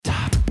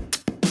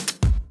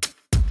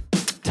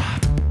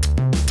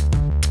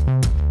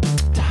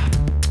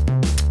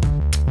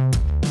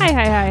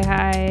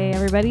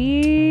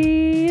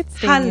everybody. It's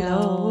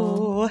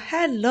Danielle.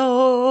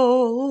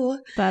 Hello.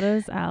 That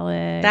is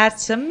Alex.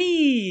 That's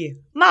me,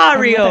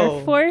 Mario. And with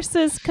our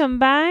forces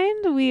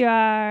combined, we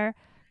are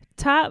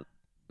Top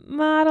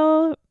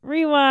Model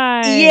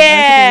Rewind. Yeah.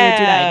 I was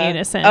do that in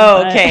unison.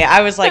 Oh, okay.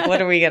 I was like,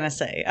 what are we going to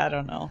say? I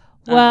don't know.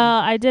 Well,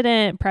 I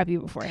didn't prep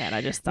you beforehand.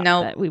 I just thought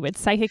that we would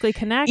psychically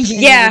connect. And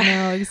yeah. you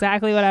know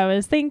exactly what I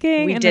was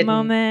thinking the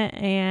moment,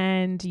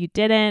 and you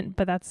didn't,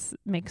 but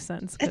makes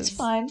sense. It's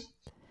fine.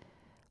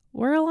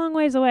 We're a long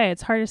ways away.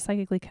 It's hard to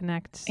psychically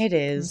connect. It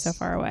is. So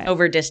far away.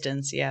 Over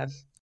distance, yeah.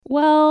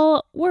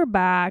 Well, we're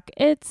back.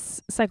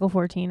 It's Cycle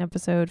 14,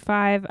 Episode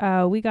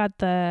 5. We got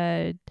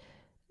the...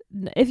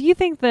 If you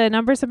think the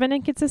numbers have been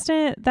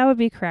inconsistent, that would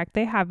be correct.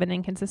 They have been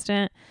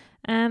inconsistent.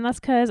 And that's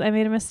because I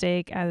made a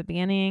mistake at the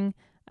beginning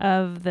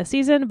of the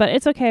season. But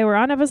it's okay. We're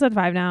on Episode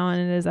 5 now,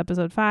 and it is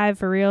Episode 5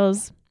 for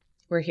reals.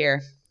 We're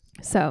here.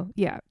 So,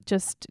 yeah,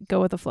 just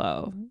go with the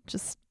flow.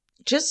 Just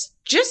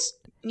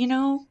you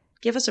know...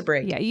 Give us a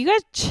break. Yeah, you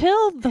guys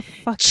chill the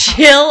fuck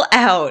Chill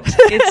out.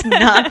 It's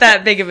not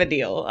that big of a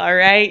deal, all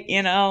right?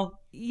 You know?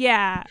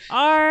 Yeah.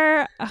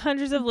 Our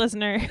hundreds of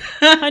listeners.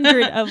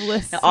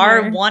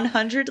 Our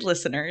 100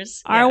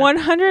 listeners. Our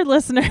 100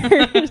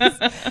 listeners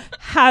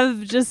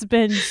have just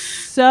been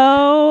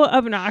so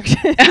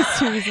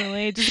obnoxious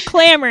recently. Just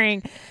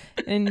clamoring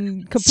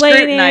and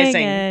complaining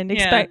and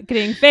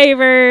getting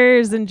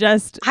favors and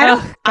just I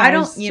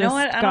don't see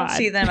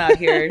them out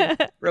here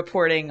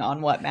reporting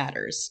on what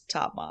matters.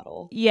 Top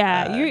Model.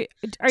 Yeah.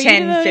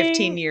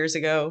 15 years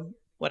ago,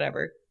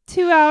 whatever.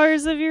 2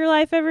 hours of your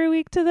life every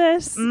week to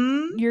this.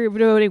 You're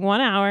devoting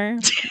 1 hour.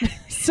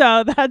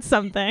 So that's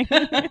something.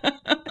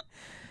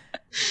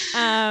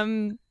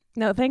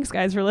 No, thanks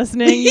guys for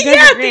listening. You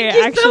guys are great.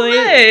 Thank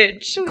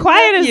you so much.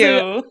 Quiet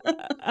as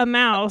a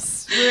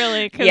mouse,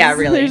 really. Yeah,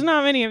 really. There's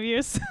not many of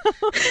you. So.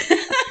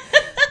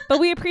 But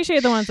we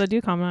appreciate the ones that do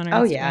comment on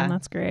our Instagram.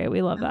 That's great.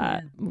 We love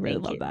that. We really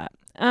love that.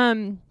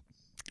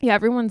 Yeah,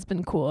 everyone's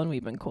been cool and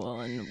we've been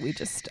cool, and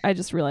I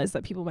just realized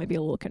that people might be a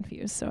little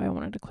confused, so I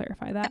wanted to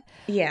clarify that.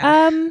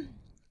 Yeah.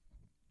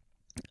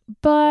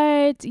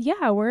 But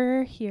yeah,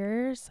 we're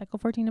here, Cycle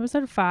 14,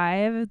 Episode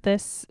 5.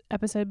 This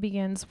episode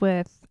begins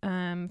with,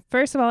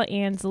 first of all,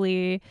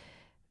 Ansley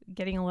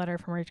getting a letter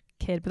from her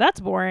kid, but that's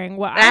boring.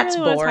 What I really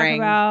want to talk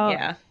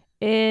about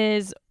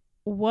is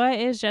what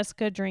is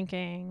Jessica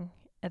drinking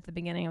at the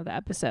beginning of the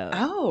episode?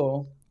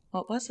 Oh,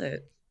 what was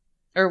it?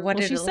 Or what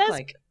did it look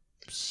like?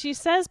 She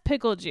says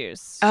pickle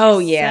juice.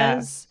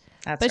 That's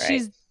but right.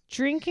 She's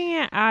drinking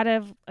it out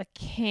of a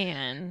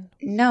can.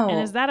 No.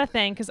 And is that a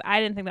thing? Because I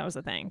didn't think that was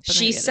a thing.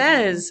 She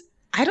says,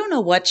 I don't know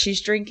what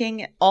she's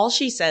drinking. All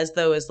she says,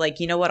 though, is like,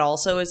 you know what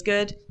also is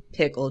good?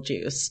 Pickle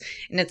juice.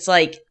 And it's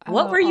like,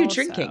 what were you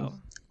drinking?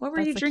 What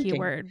were you drinking?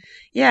 Keyword.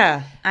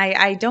 Yeah.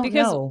 I don't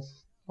know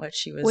what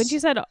she was. When she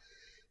said,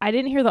 I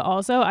didn't hear the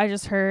also, I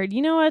just heard,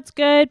 you know what's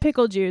good?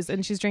 Pickle juice.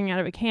 And she's drinking out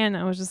of a can.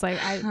 I was just like,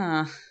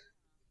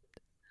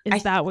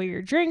 Is that what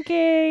you're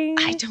drinking?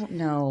 I don't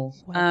know.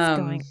 What's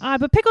going on?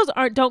 But pickles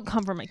don't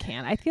come from a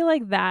can. I feel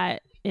like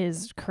that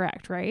is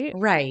correct, right?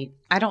 Right.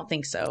 I don't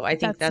think so. I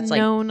think that's like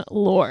known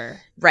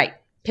lore. Right.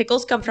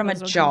 Pickles come from a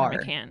jar.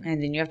 And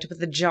then you have to put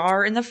the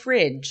jar in the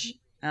fridge.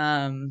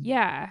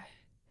 Yeah.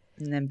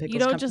 And then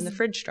pickles come from the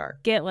fridge jar.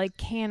 Get like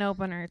can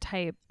opener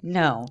type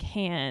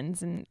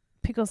cans, and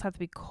pickles have to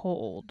be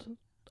cold.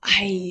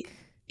 Cucumbers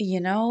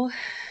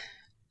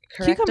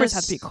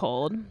have to be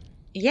cold.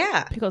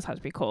 Yeah. Pickles have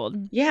to be cold.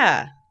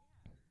 Yeah.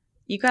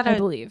 You gotta... I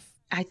believe.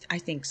 I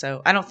think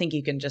so. I don't think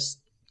you can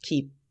just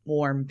keep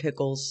warm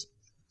pickles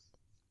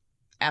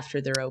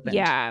after they're opened.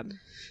 Yeah.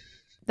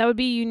 That would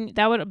be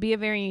a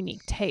very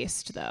unique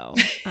taste, though.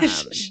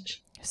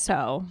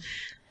 So.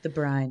 The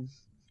brine.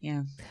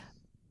 Yeah.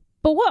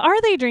 But what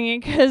are they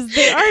drinking? Because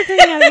they are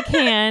drinking out of a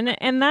can,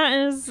 and that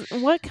is...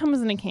 What comes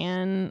in a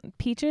can?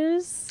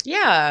 Peaches?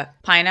 Yeah.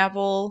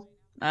 Pineapple.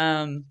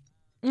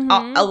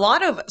 A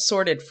lot of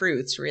assorted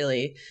fruits,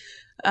 really.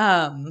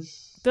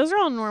 Those are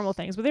all normal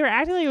things, but they were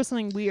acting like it was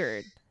something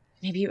weird.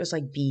 Maybe it was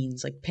like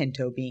beans, like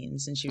pinto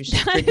beans, and she was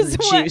just drinking the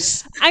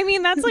juice. I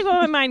mean, that's like what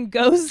my mind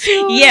goes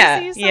to. Yeah,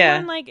 see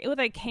someone like with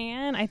a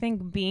can. I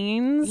think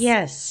beans.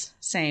 Yes,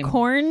 same.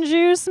 Corn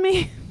juice,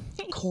 maybe.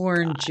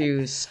 Corn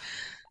juice.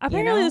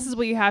 Apparently, this is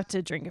what you have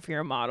to drink if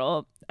you're a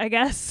model. I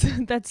guess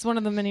that's one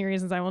of the many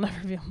reasons I will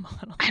never be a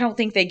model. I don't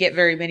think they get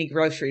very many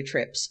grocery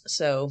trips,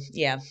 so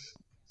yeah.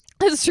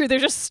 That's true. They're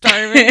just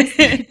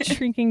starving,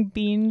 drinking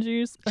bean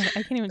juice. Ugh,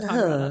 I can't even talk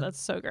about that. That's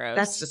so gross.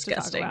 That's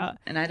disgusting.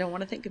 And I don't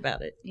want to think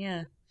about it.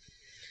 Yeah.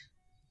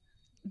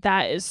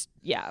 That's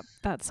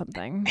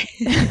something.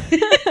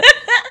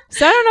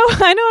 So I don't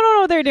know. I don't know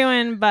what they're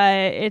doing,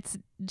 but it's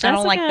Jessica I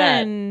don't like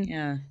that.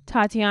 And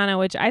Tatiana,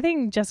 which I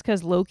think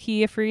Jessica's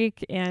low-key a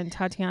freak and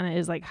Tatiana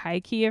is like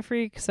high-key a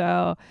freak.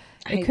 So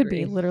it could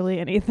be literally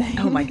anything.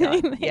 Oh my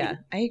God. Yeah,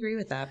 I agree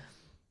with that.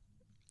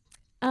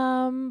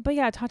 But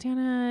yeah,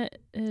 Tatiana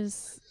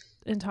is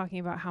talking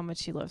about how much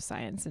she loves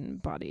science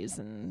and bodies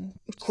and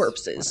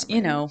corpses,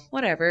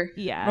 whatever.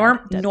 Yeah.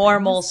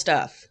 Normal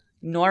stuff.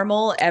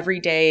 normal,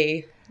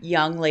 everyday,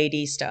 young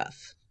lady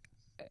stuff.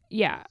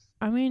 Yeah.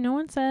 I mean, no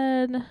one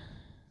said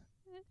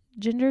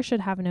gender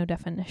should have no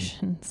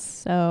definition.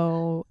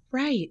 So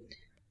right.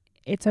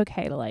 It's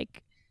okay to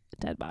like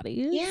dead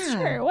bodies. Yeah.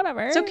 Sure,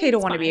 whatever. It's okay to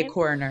want to be a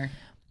coroner.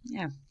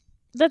 Yeah.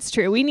 That's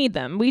true. We need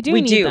them. We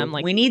need them.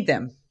 Like, we need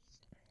them.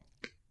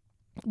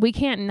 We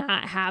can't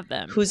not have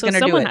them. Who's going to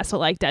do it? Someone has to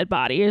like dead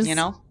bodies. You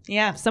know?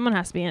 Yeah. Someone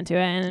has to be into it.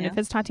 And if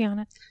it's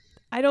Tatiana,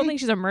 I don't think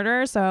she's a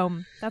murderer, so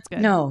that's good.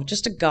 No,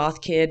 just a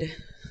goth kid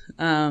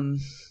in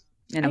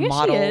a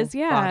model body.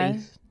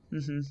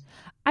 Mm-hmm.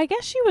 I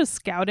guess she was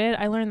scouted.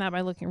 I learned that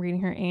by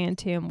reading her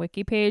A&TM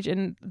wiki page,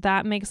 and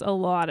that makes a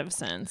lot of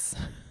sense.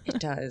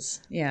 It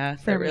does. Yeah,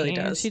 it really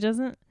does. She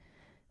doesn't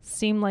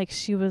seem like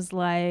she was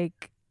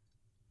like,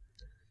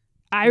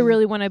 I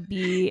really want to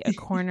be a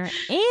coroner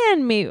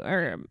and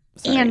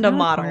a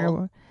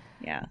model.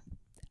 Yeah.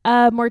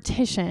 A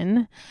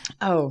mortician.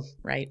 Oh,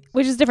 right.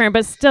 Which is different,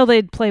 but still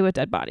they'd play with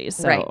dead bodies.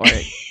 So, right. Or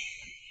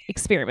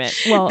experiment.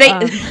 Well, they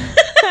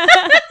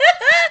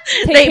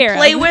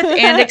play with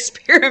and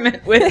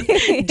experiment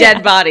with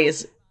dead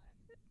bodies.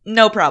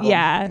 No problem.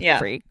 Yeah.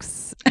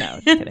 Freaks. No,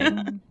 just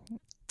kidding.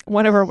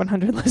 One of our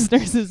 100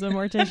 listeners is a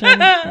mortician,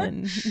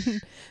 and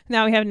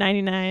now we have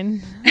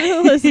 99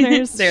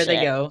 listeners. There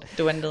they go,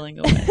 dwindling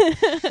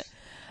away.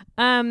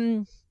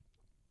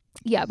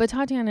 Yeah, but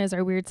Tatiana is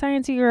our weird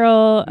sciencey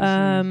girl,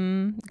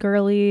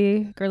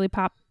 girly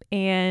pop,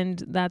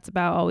 and that's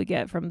about all we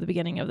get from the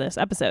beginning of this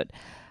episode.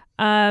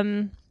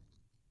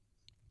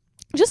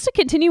 Just to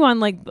continue on,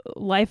 like,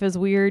 Life is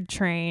Weird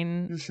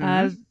train,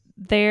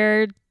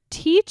 their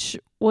teach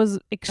was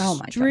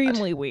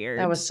extremely weird.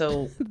 That was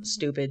so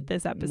stupid.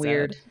 This episode.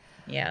 Weird.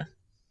 Yeah.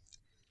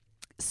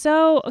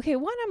 So, okay,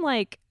 one, I'm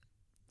like,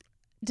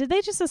 did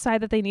they just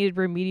decide that they needed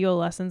remedial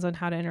lessons on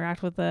how to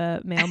interact with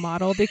the male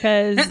model?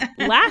 Because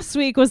last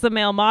week was the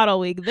male model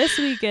week. This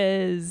week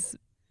is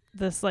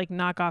this, like,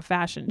 knockoff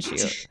fashion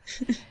shoot.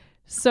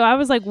 So I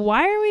was like,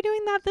 why are we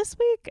doing that this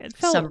week? It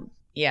felt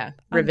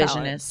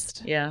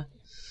revisionist. Yeah.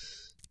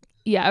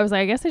 Yeah, I was like,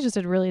 I guess they just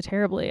did really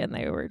terribly, and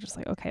they were just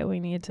like, okay, we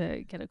need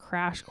to get a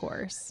crash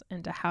course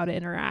into how to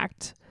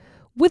interact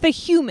with a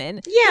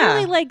human. Yeah.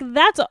 Really, like,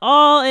 that's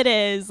all it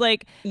is.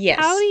 Like, yes.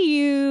 How do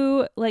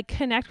you, like,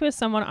 connect with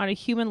someone on a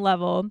human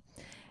level?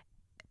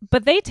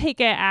 But they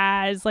take it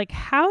as, like,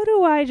 how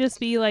do I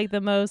just be, like,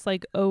 the most,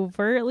 like,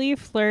 overtly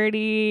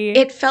flirty?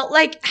 It felt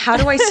like, how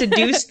do I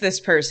seduce this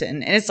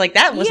person? And it's like,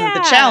 that wasn't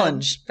the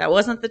challenge. That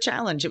wasn't the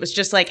challenge. It was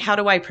just like, how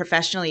do I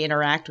professionally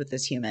interact with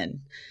this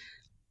human?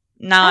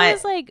 I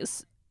was like,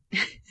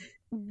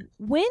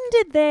 when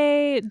did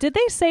they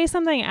say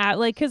something at,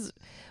 like, because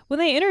when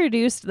they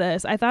introduced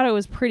this, I thought it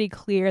was pretty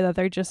clear that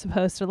they're just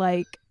supposed to,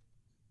 like,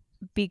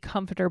 be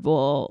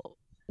comfortable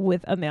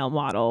with a male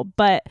model.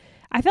 But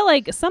I felt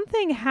like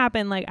something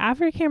happened, like,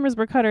 after cameras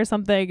were cut or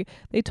something,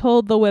 they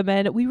told the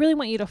women, we really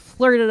want you to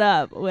flirt it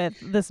up with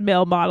this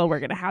male model we're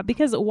going to have.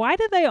 Because why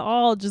did they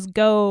all just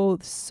go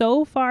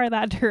so far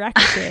that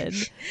direction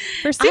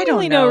for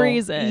seemingly no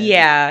reason?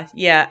 Yeah.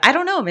 I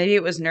don't know. Maybe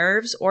it was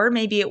nerves, or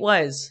maybe it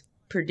was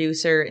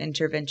producer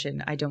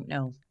intervention. I don't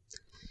know.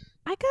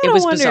 I kind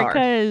of wonder,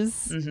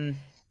 because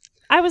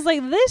I was like,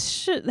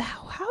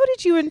 how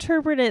did you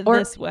interpret it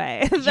this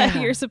way? That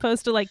you're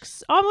supposed to, like,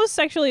 almost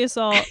sexually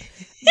assault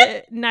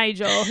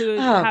Nigel, who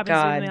happens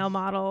to be a male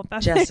model.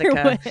 That's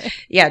Jessica.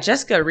 Yeah,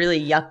 Jessica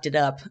really yucked it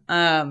up.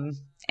 And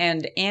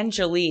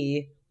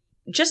Anjali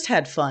just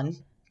had fun.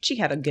 She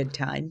had a good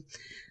time.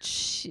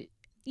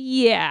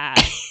 Yeah.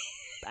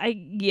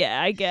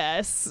 I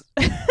guess.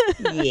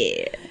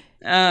 Yeah.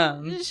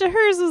 Hers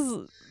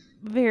was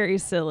very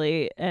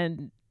silly,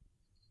 and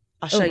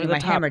I'll show you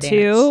my hammer dance.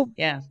 Too.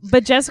 Yeah.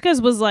 But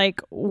Jessica's was,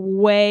 like,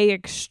 way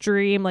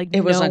extreme. Like,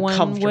 it was no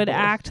one would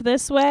act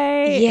this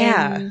way.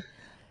 Yeah. And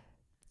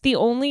the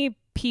only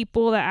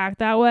people that act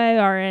that way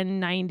are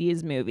in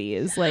 90s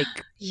movies, like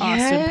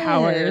Austin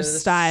Powers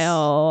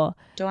style.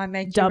 Do I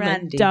make Dumb you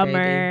Randy, and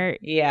Dumber?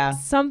 Baby? Yeah.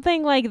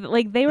 Something like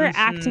they were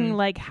acting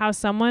like how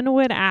someone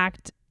would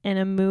act in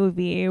a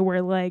movie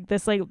where, like,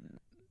 this, like,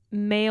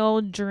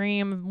 male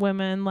dream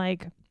women,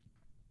 like,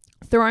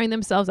 throwing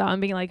themselves out and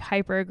being, like,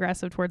 hyper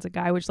aggressive towards a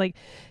guy, which, like,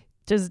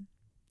 does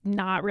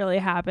not really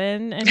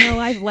happen in real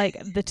life,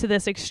 like, to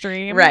this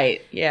extreme.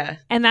 Right. Yeah.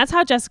 And that's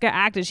how Jessica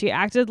acted. She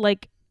acted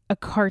like a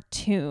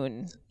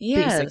cartoon,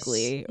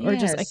 basically, or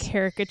just a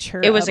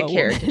caricature. It was a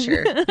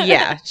caricature.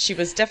 Yeah. She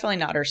was definitely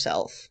not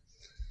herself.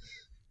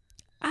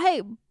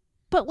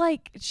 But,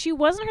 like, she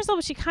wasn't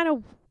herself,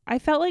 but I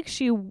felt like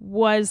she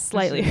was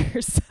slightly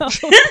herself.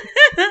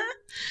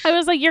 I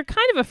was like, you're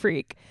kind of a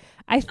freak.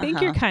 I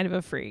think you're kind of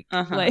a freak.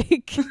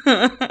 Like,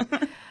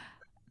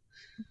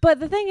 but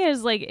the thing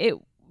is, like, it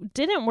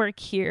didn't work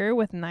here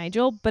with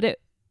Nigel, but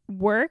it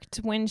worked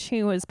when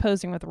she was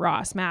posing with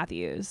Ross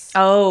Matthews.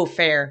 Oh,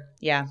 fair.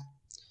 Yeah.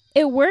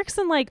 It works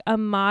in, like, a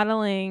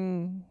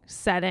modeling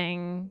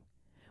setting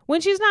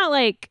when she's not,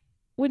 like,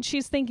 when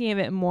she's thinking of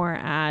it more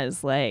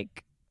as,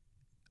 like,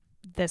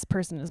 this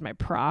person is my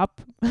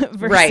prop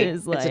versus,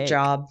 right. Like, it's a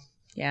job.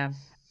 Yeah.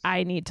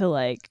 I need to,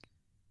 like,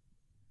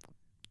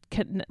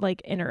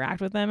 like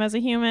interact with them as a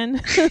human.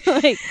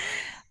 Like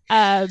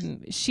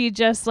she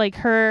just like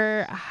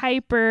her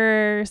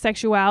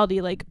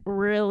hypersexuality like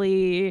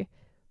really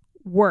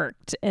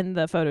worked in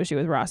the photo shoot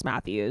with Ross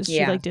Matthews.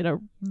 She like did a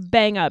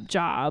bang up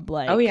job,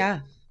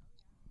 like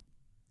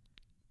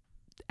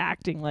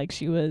acting like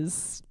she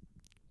was,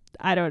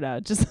 I don't know,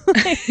 just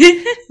like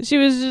she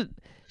was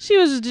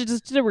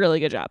just did a really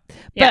good job.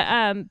 But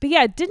yeah,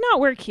 it did not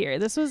work here.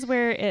 This was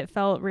where it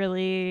felt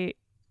really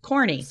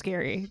corny,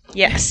 scary.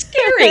 Yeah,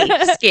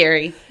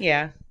 scary.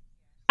 Yeah.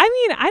 I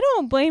mean, I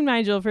don't blame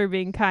Nigel for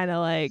being kind of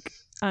like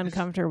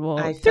uncomfortable.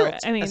 I felt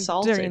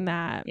assaulted during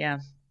that. Yeah.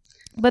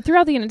 But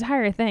throughout the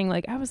entire thing,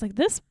 like I was like,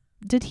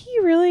 did he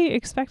really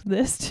expect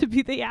this to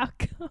be the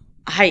outcome?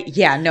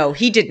 No,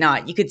 he did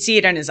not. You could see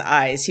it in his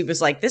eyes. He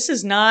was like, this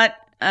is not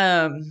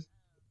how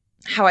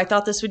I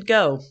thought this would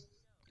go,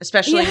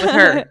 especially with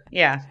her.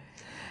 Yeah.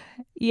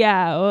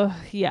 Yeah.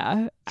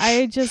 Yeah.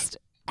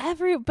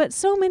 But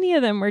so many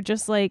of them were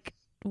just like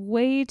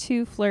way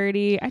too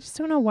flirty. I just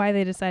don't know why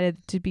they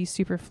decided to be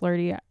super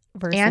flirty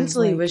versus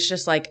Ansley was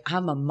just like,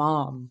 I'm a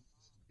mom.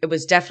 It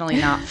was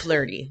definitely not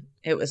flirty.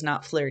 It was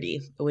not flirty.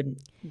 I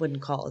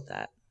wouldn't call it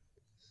that.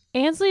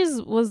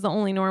 Ansley's was the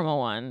only normal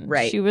one.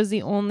 Right. She was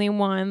the only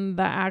one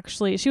that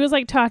actually, she was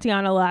like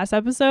Tatiana last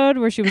episode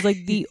where she was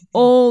like the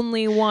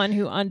only one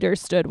who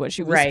understood what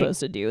she was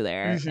supposed to do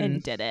there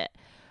and did it.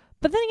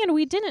 But then again,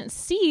 we didn't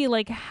see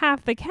like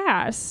half the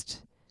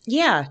cast.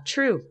 Yeah,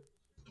 true.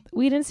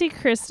 We didn't see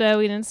Krista.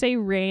 We didn't see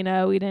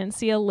Raina. We didn't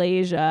see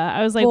Alasia.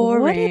 I was like,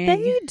 boring. What did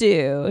they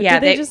do? Yeah,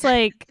 did they just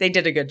like... They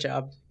did a good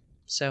job.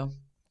 So,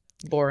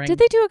 boring. Did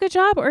they do a good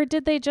job? Or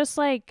did they just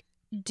like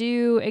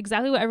do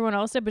exactly what everyone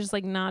else did, but just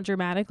like not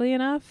dramatically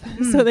enough?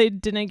 So they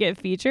didn't get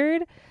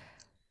featured?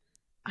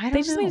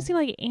 They just made it seem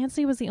like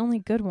Ansley was the only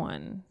good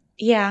one.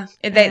 Yeah,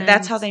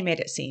 that's how they made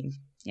it seem.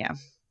 Yeah.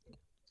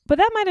 But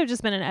that might have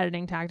just been an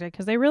editing tactic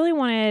because they really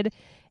wanted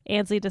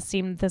Ansley to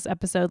seem this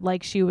episode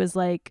like she was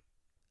like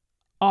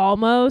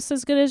almost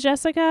as good as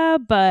Jessica,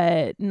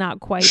 but not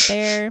quite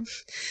there.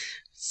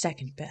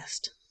 Second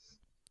best.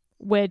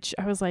 Which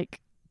I was like,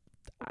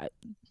 I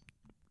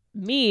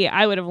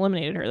would have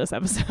eliminated her this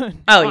episode.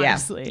 Oh,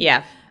 honestly.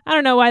 Yeah. I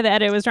don't know why the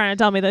edit was trying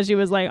to tell me that she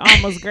was like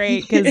almost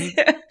great because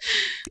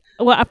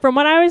well, from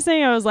what I was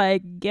saying, I was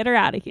like, get her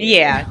out of here.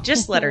 Yeah,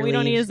 just let her we leave.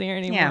 don't need to see her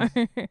anymore.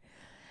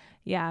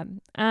 Yeah.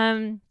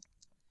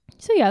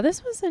 So yeah,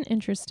 this was an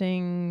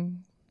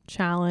interesting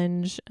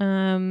challenge.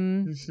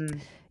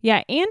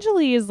 Yeah,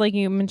 Angeli is like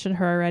you mentioned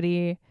her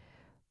already.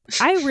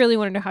 I really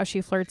want to know how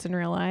she flirts in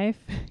real life.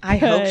 I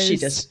hope she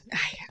just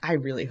I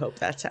really hope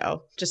that's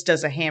how. Just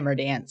does a hammer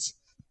dance.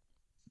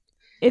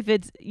 If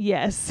it's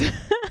yes.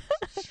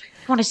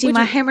 Want to see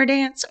my hammer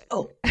dance?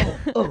 Oh.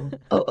 It went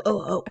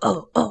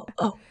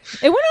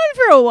on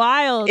for a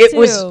while.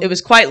 It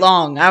was quite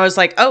long. I was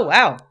like, oh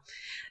wow.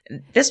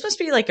 This must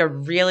be like a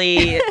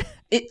really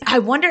I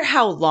wonder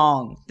how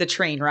long the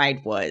train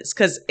ride was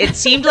because it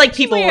seemed like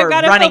people were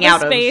running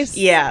out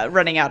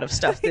of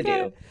stuff to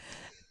do.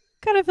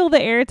 Gotta fill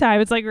the air time.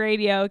 It's like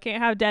radio.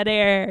 Can't have dead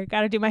air.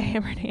 Gotta do my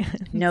hammer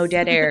dance. No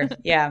dead air.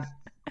 Yeah.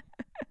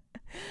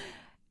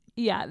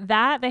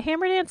 Yeah, the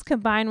hammer dance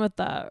combined with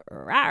the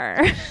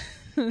rawr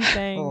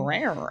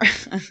thing.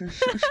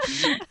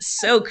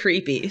 So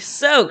creepy.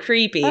 So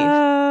creepy.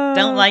 Oh,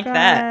 Don't like God.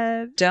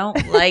 that.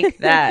 Don't like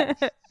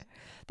that.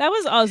 That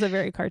was also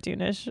very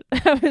cartoonish.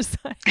 I was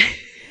like,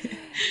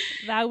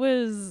 that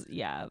was,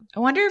 yeah. I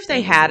wonder if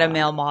they had a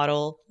male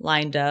model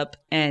lined up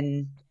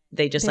and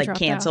they just like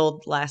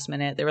canceled last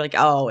minute. They were like,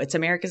 oh, it's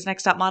America's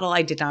Next Top Model.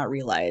 I did not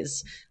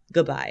realize.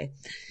 Goodbye.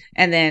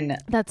 And then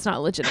that's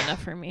not legit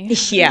enough for me.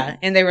 Yeah.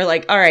 And they were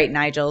like, all right,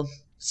 Nigel,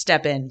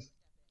 step in.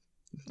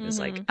 It was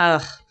like,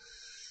 ugh.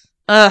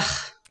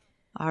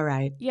 All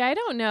right. Yeah, I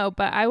don't know,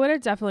 but I would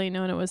have definitely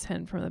known it was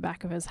him from the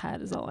back of his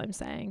head is all I'm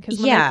saying. Because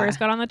when they first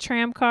got on the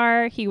tram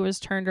car, he was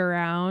turned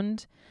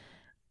around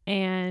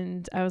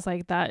and I was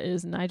like, that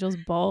is Nigel's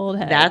bald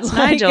head. That's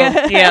like, Nigel.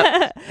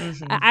 Yep.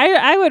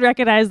 I would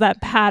recognize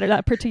that pattern,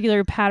 that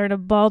particular pattern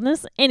of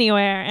baldness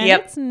anywhere. And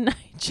it's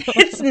Nigel.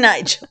 It's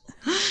Nigel.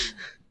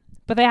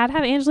 But they had to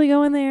have Angeli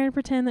go in there and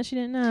pretend that she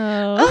didn't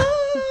know.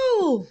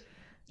 Oh.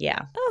 Yeah.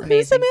 Oh,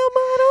 who's the male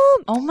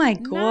model? Oh my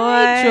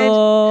God.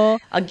 Nigel.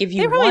 I'll give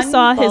you they probably one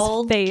saw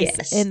bold his face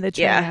guess. in the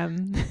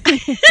tram.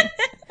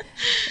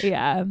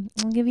 Yeah.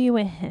 I'll give you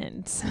a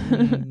hint.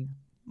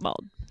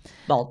 Bald.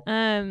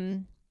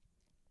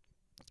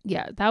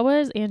 Yeah, that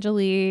was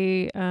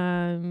Angeli.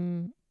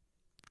 Alexandra's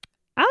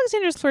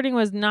flirting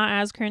was not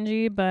as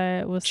cringy,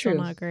 but was still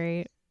not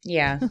great.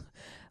 Yeah.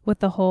 With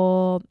the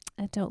whole,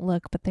 I don't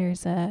look, but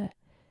there's a.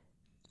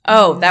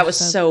 Oh, that was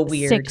so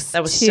weird.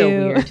 That was so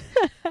weird.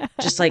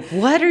 Just like,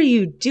 what are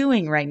you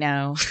doing right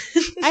now?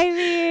 I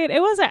mean,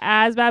 it wasn't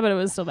as bad, but it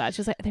was still bad.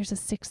 She was like, there's a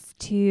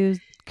 6'2",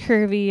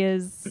 curvy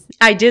as.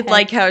 I did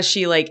like how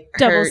she like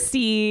double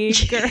C.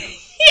 Yeah,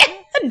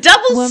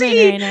 Double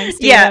C. Right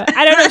yeah.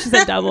 I don't know if she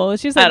said double.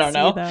 She said I don't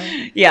know.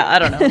 Though. Yeah, I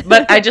don't know.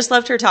 But I just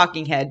loved her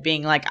talking head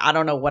being like, I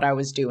don't know what I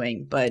was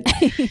doing, but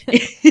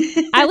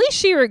at least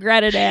she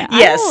regretted it.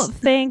 Yes. I don't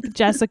think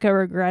Jessica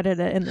regretted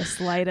it in the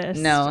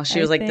slightest. No, she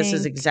was like, this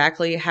is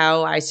exactly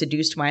how I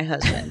seduced my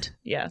husband.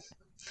 Yeah.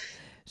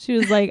 She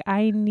was like,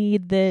 I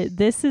need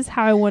this is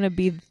how I want to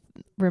be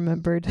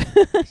remembered.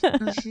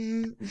 As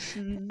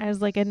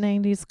like a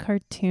 90s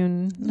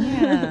cartoon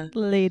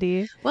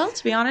lady. Well,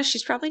 to be honest,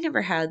 she's probably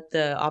never had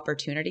the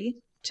opportunity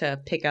to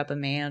pick up a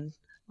man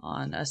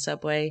on a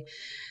subway.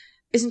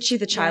 Isn't she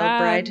the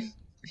child bride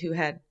who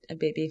had a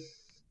baby?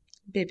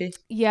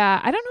 Yeah,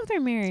 I don't know if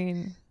they're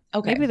married.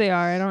 Okay. Maybe they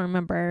are. I don't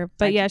remember.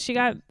 But yeah, she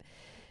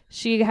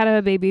had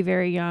a baby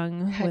very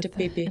young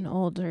with an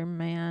older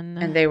man.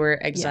 And they were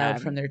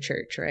exiled from their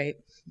church, right?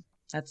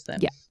 That's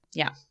them.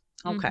 Yeah.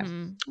 Okay.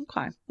 Mm-hmm.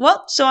 Okay.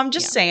 Well, so I'm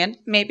just saying,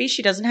 maybe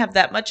she doesn't have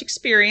that much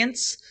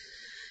experience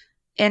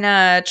in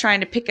trying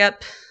to pick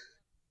up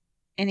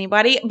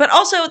anybody. But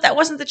also, that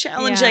wasn't the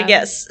challenge, I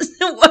guess.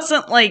 It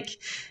wasn't like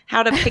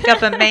how to pick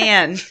up a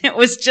man. It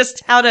was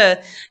just how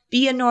to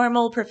be a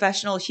normal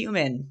professional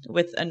human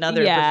with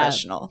another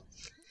professional.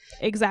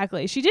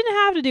 Exactly. She didn't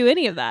have to do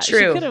any of that. True.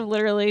 She could have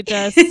literally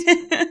just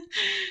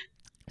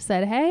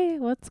said, hey,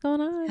 what's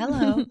going on?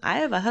 Hello. I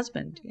have a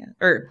husband. Yeah.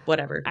 Or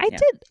whatever.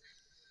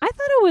 I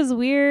thought it was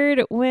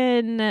weird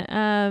when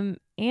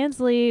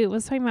Ansley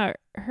was talking about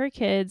her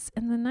kids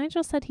and then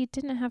Nigel said he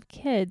didn't have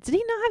kids. Did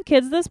he not have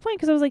kids at this point?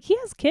 Because I was like, he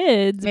has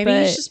kids. Maybe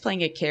he's just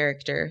playing a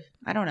character.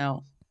 I don't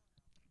know.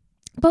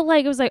 But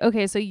like, it was like,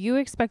 okay, so you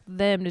expect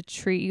them to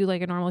treat you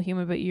like a normal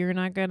human, but you're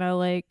not going to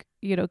like,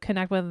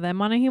 connect with them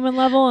on a human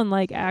level and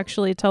like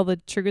actually tell the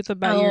truth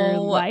about your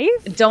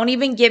life. Don't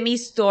even get me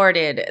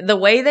started. The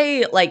way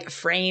they like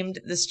framed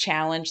this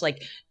challenge,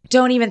 like,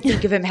 don't even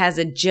think of him as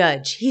a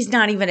judge. He's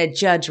not even a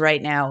judge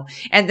right now.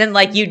 And then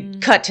like you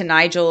cut to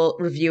Nigel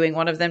reviewing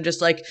one of them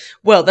just like,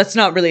 well, that's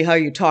not really how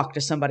you talk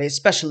to somebody,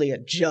 especially a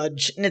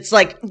judge. And it's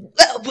like,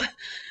 what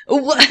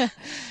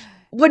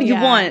do you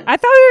want? I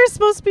thought we were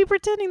supposed to be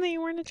pretending that you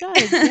weren't a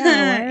judge.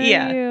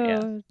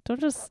 Yeah.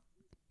 Don't just...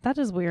 That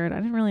is weird. I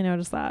didn't really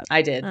notice that.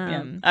 I did.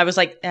 I was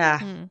like,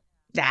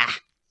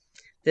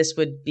 this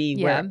would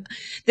be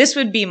this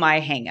would be my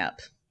hang up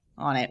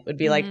on it. Would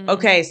be like,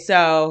 okay,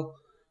 so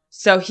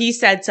he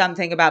said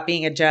something about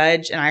being a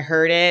judge and I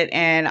heard it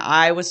and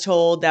I was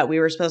told that we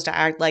were supposed to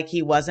act like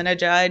he wasn't a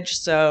judge.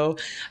 So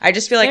I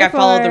just feel like I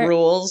followed the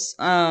rules.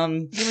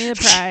 Give me the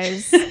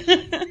prize.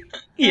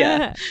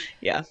 Yeah.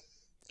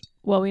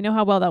 Well, we know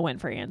how well that went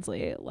for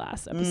Ansley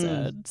last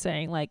episode,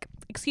 saying like,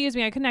 excuse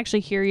me, I couldn't actually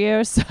hear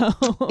you. So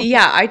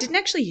yeah, I didn't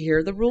actually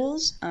hear the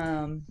rules.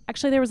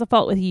 Actually, there was a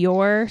fault with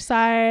your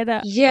side.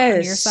 Yes.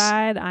 On your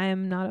side, I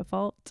am not at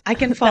fault. I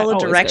can follow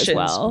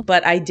directions,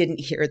 but I didn't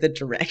hear the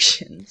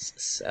directions.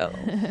 So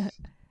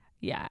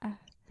yeah.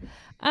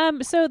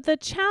 So the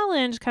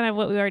challenge, kind of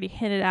what we already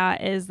hinted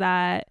at, is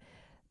that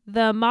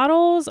the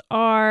models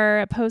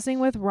are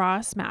posing with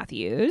Ross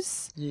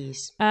Matthews.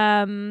 Yes.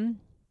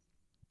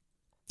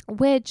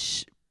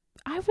 Which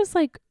I was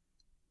like,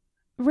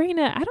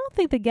 Raina, I don't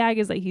think the gag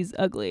is that he's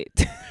ugly.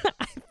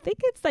 I think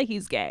it's that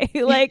he's gay.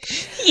 Like,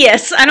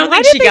 yes, I don't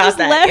think she got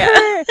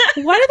that.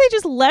 Why did they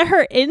just let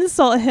her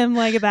insult him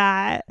like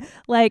that?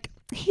 Like,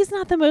 he's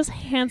not the most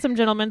handsome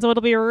gentleman, so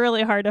it'll be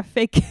really hard to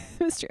fake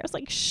chemistry. I was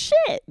like,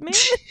 shit, man.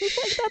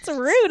 Like, that's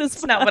rude as fuck.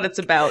 It's not what it's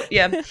about.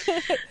 Yeah. And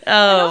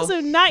also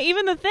not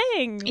even the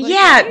thing. Like,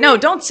 yeah, no,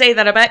 don't say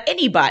that about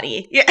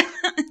anybody. Yeah.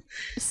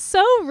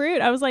 So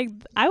rude. I was like,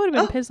 I would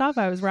have been pissed off if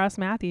I was Ross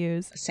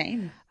Matthews.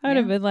 Same. I would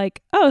have been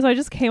like, so I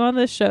just came on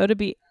this show to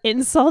be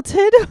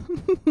insulted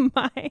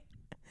by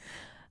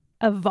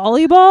a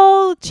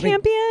volleyball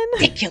champion?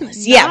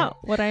 Ridiculous. Yeah.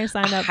 What I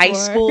signed up for. High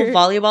school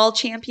volleyball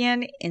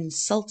champion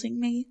insulting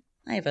me.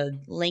 I have a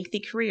lengthy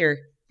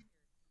career.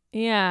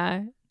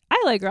 Yeah.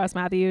 I like Ross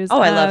Matthews.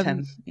 Oh, I love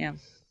him. Yeah.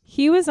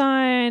 He was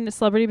on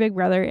Celebrity Big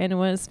Brother and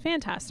was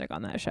fantastic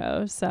on that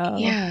show. So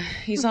yeah,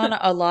 he's on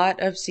a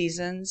lot of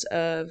seasons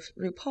of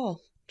RuPaul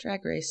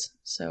Drag Race.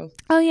 So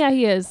yeah,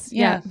 he is.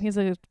 Yeah, he's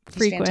a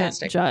frequent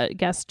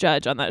guest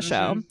judge on that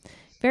show.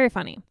 Very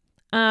funny.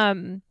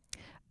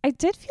 I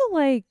did feel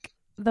like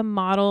the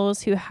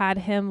models who had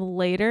him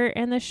later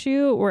in the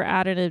shoot were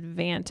at an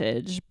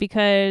advantage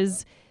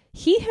because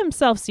he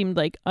himself seemed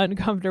like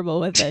uncomfortable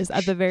with this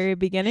at the very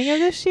beginning of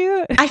the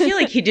shoot. I feel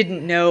like he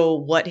didn't know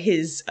what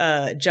his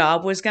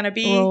job was going to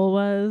be. Role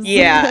was.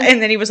 Yeah.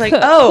 And then he was like,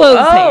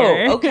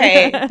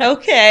 okay.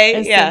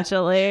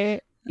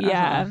 Essentially.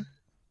 Yeah.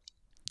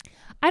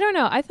 I don't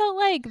know. I felt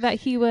like that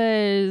he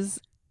was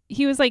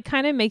like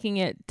kind of making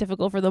it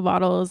difficult for the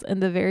models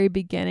in the very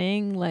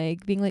beginning,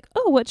 like being like,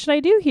 oh, what should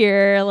I do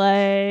here?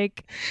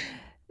 Like,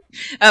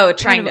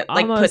 trying to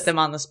like put them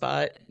on the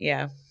spot.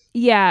 Yeah.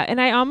 Yeah, and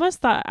I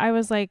almost thought, I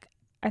was like,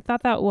 I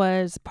thought that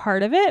was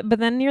part of it, but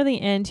then near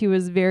the end he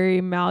was very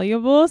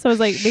malleable, so I was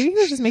like, maybe he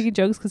was just making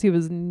jokes because he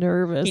was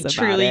nervous about it. He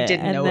truly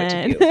didn't know what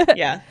to do.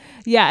 Yeah.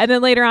 Yeah, and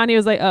then later on he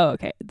was like, oh,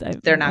 okay,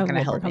 they're not going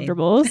to help me.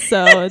 Comfortable,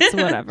 so it's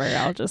whatever.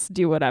 I'll just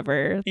do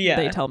whatever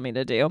they tell me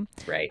to do.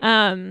 Right.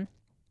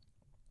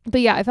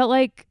 But yeah, I felt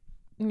like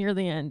near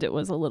the end it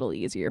was a little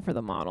easier for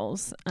the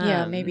models.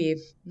 Yeah, maybe.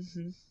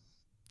 Mm-hmm.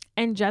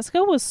 And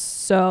Jessica was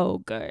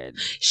so good.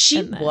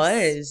 She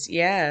was,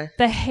 yeah.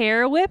 The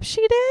hair whip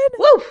she did.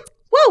 Woo!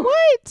 Woo!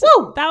 What?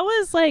 Woo! That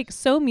was like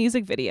so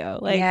music video.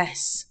 Like,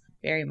 yes,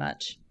 very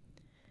much.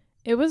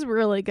 It was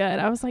really good.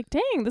 I was like,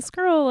 dang, this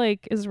girl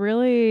like is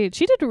really,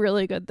 she did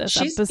really good this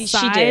episode.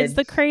 Besides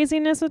the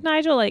craziness with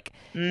Nigel, like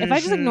if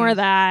I just ignore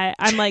that,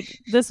 I'm like,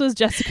 this was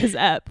Jessica's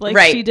ep. Like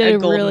she did a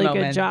really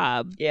good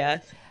job. Yeah.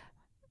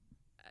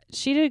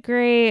 She did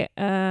great.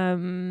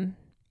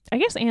 I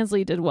guess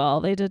Ansley did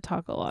well. They did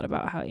talk a lot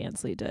about how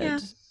Ansley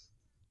did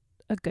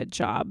a good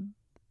job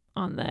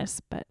on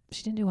this, but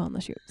she didn't do well in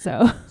the shoot.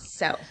 So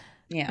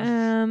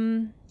yeah.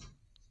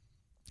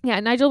 Yeah,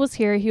 Nigel was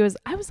here.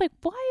 I was like,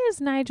 why is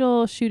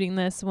Nigel shooting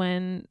this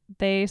when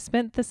they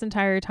spent this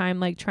entire time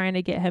like trying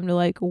to get him to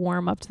like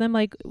warm up to them?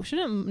 Like,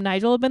 shouldn't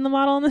Nigel have been the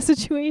model in this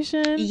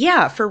situation?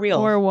 Yeah, for real.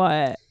 Or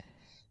what?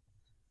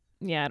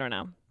 Yeah, I don't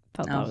know.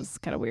 Felt that was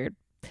kind of weird.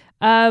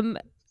 Oh,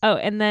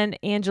 and then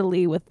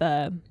Angeli with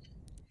the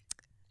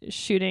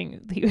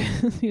shooting,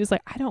 he was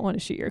like, I don't want to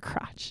shoot your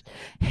crotch.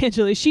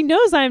 Angeli, she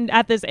knows I'm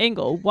at this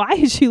angle. Why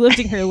is she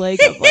lifting her leg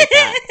up like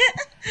that?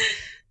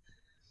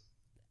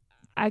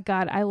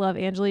 I love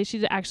Angeli. She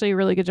did actually a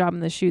really good job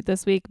in the shoot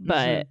this week,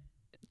 but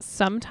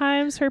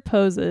sometimes her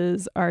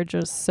poses are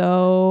just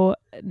so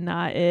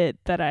not it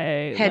that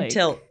I head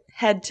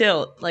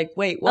tilt. Like,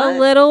 wait, what? A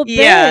little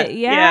bit,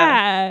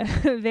 yeah.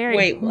 Very.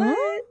 Wait,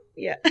 what?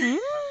 Yeah.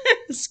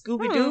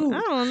 Scooby Doo. I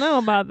don't know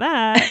about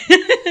that.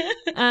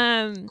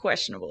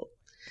 Questionable.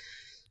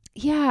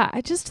 Yeah,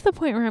 I just to the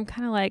point where I'm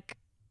kind of like,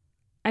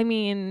 I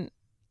mean,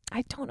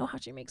 I don't know how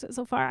she makes it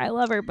so far. I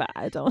love her, but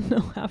I don't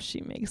know how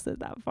she makes it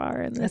that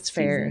far in this That's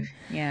fair. season.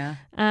 Yeah.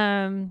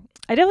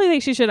 I definitely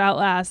think she should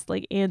outlast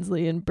like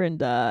Ansley and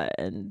Brenda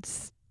and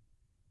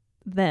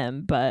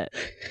them, but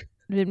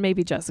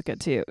maybe Jessica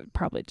too.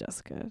 Probably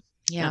Jessica.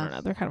 Yeah. I don't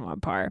know. They're kind of on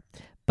par.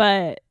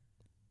 But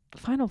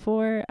Final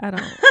Four, I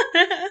don't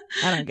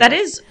get that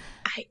it. is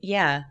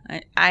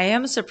I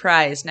am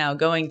surprised now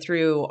going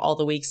through all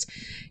the weeks.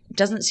 It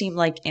doesn't seem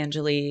like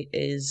Angeli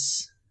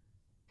is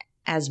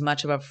as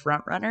much of a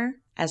front runner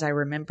as I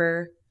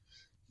remember,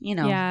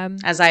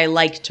 as I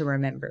like to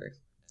remember.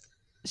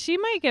 She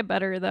might get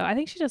better though. I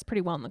think she does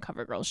pretty well in the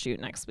CoverGirl shoot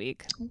next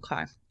week.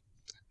 Okay.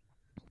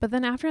 But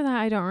then after that,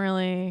 I don't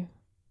really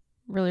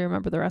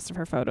remember the rest of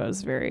her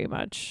photos very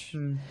much.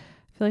 I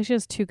feel like she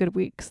has 2 good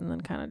weeks and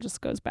then kind of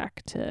just goes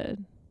back to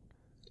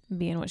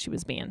being what she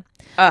was being.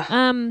 All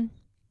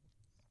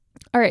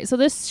right, so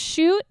this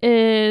shoot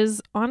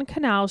is on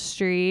Canal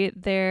Street.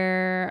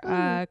 They're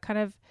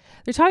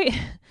they're talking.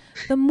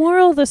 The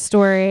moral of the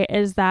story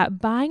is that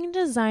buying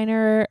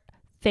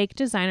fake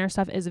designer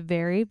stuff is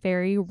very,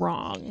 very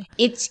wrong.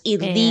 It's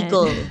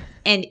illegal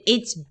and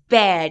it's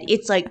bad.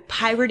 It's like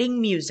pirating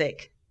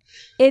music.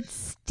 It's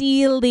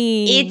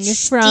stealing.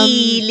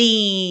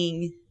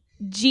 Stealing.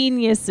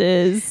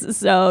 Geniuses.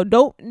 So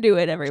don't do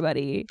it,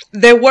 everybody.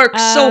 They work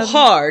so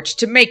hard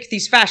to make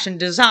these fashion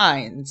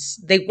designs.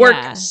 They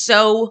work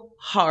so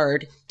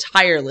hard,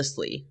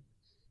 tirelessly.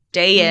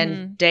 Day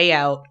in, day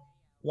out.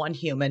 One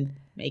human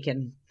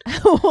making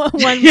one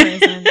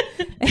person.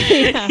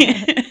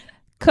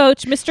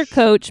 Coach, Mr.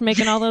 Coach,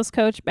 making all those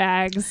Coach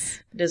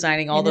bags,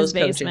 designing all those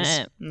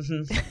coaches.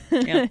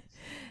 Yeah.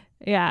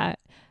 Yeah.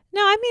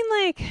 No, I mean,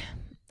 like,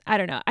 I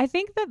don't know. I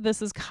think that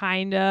this is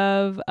kind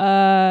of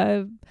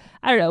I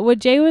don't know. What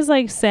Jay was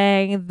like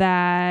saying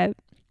that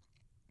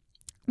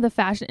the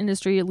fashion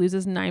industry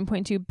loses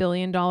 $9.2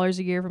 billion a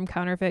year from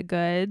counterfeit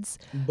goods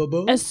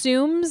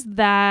assumes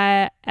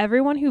that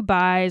everyone who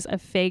buys a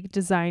fake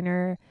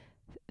designer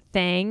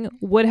thing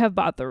would have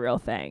bought the real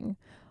thing.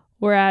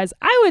 Whereas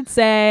I would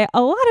say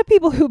a lot of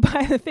people who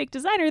buy the fake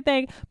designer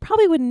thing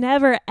probably would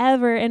never,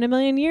 ever in a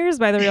million years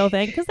buy the real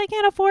thing because they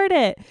can't afford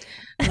it.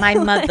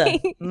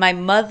 My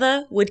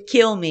mother would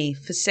kill me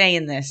for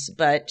saying this,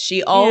 but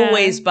she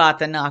always bought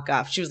the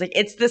knockoff. She was like,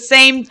 it's the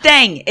same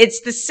thing.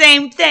 It's the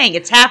same thing.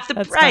 It's half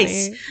the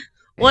price. Funny.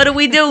 What are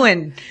we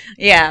doing?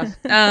 Yeah.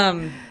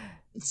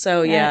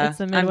 So yeah. It's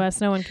the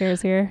Midwest. No one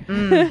cares here.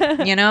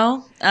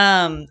 I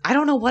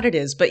don't know what it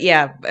is, but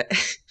yeah.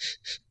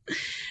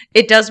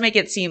 It does make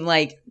it seem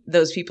like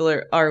those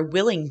people are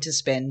willing to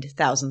spend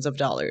thousands of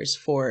dollars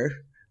for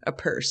a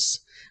purse,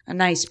 a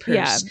nice purse.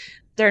 Yeah.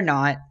 They're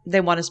not.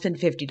 They want to spend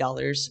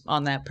 $50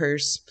 on that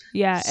purse.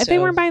 Yeah. If they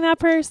weren't buying that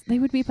purse, they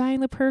would be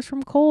buying the purse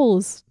from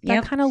Kohl's.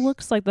 That kind of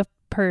looks like the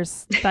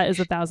purse that is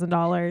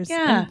 $1,000.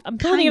 Yeah. And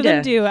plenty of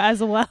them do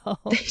as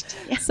well.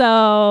 Yeah.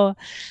 So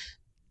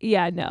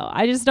yeah, no,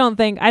 I just don't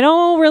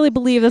really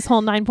believe this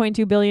whole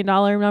 $9.2 billion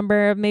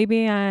number.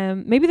 Maybe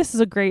this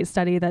is a great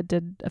study that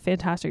did a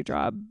fantastic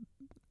job,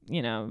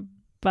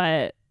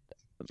 but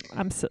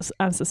I'm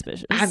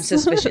suspicious. I'm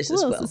suspicious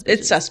as well. Suspicious.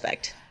 It's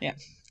suspect. Yeah.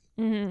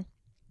 Mm-hmm.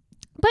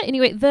 But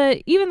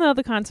anyway, even though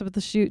the concept of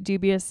the shoot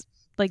dubious,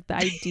 like the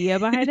idea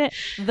behind it,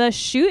 the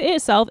shoot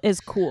itself is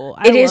cool.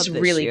 It is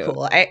really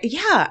cool.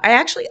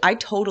 I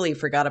totally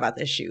forgot about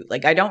this shoot.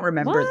 Like, I don't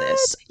remember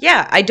this.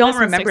 Yeah, I don't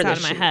remember this out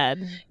of my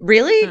head.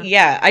 Really? Huh.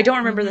 Yeah, I don't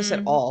remember this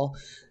at all.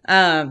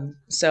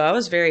 So I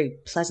was very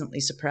pleasantly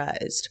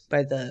surprised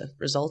by the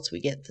results we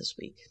get this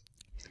week.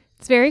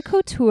 It's very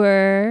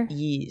couture.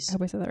 Yes. I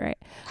hope I said that right.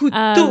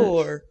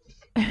 Couture.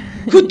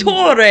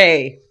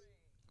 Couture.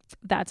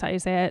 That's how you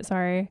say it.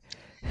 Sorry,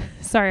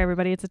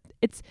 everybody.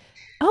 It's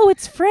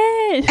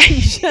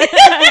French.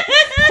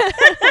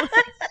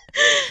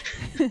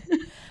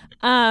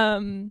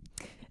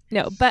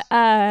 No, but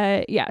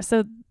yeah.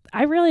 So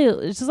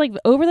it's just like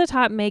over the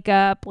top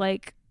makeup.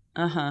 Like,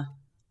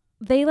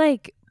 they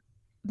like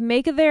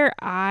make their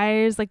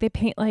eyes like they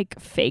paint like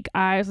fake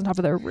eyes on top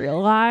of their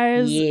real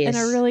eyes in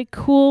a really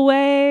cool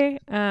way.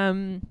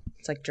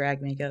 It's like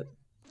drag makeup.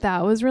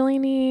 That was really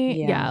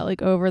neat. Yeah,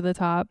 like over the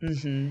top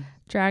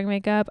drag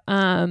makeup.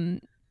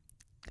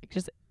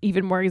 Just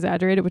even more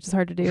exaggerated, which is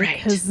hard to do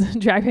because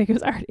drag makeup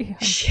is already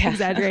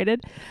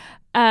exaggerated.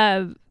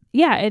 And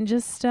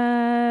just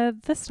the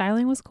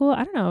styling was cool.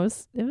 I don't know.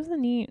 It was a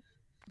neat.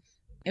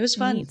 It was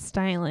fun. Neat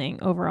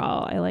styling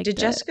overall. I liked it.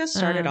 Did Jessica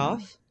start it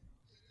off?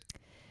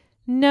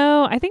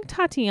 No, I think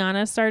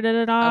Tatiana started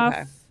it off.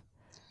 Okay.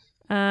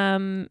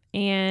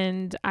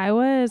 And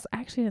I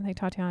actually didn't think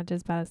Tatiana did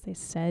as bad as they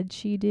said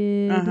she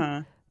did.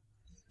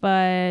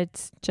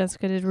 But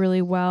Jessica did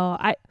really well.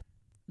 I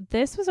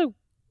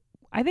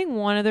think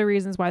one of the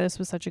reasons why this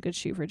was such a good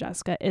shoot for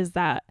Jessica is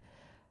that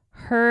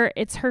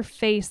it's her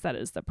face that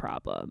is the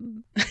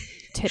problem,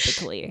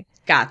 typically.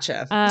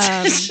 Gotcha.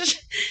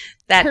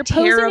 That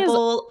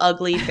terrible,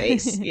 ugly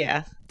face.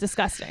 Yeah.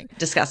 Disgusting.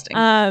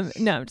 No,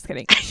 I'm just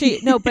kidding.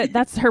 But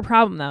that's her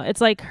problem though. It's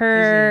like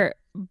her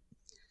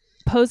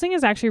posing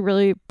is actually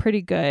really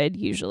pretty good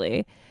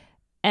usually.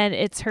 And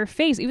it's her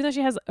face, even though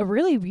she has a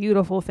really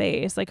beautiful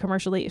face, like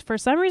commercially. For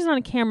some reason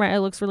on camera, it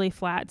looks really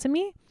flat to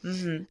me.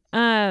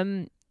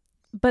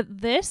 But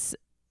this,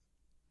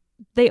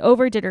 they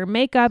overdid her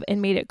makeup and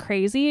made it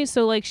crazy.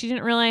 So like she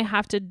didn't really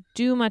have to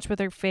do much with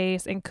her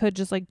face and could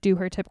just like do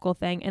her typical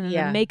thing. And then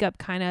the makeup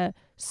kind of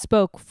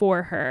spoke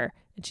for her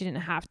and she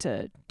didn't have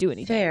to do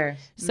anything. Fair.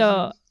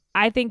 So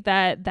I think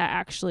that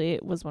actually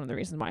was one of the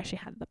reasons why she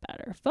had the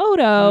better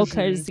photo,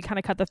 because you kind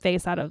of cut the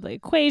face out of the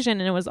equation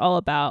and it was all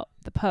about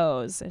the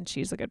pose, and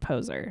she's a good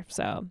poser.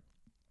 So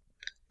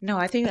no,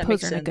 I think that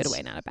makes sense. Poser in a good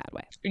way, not a bad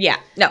way. Yeah,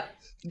 no,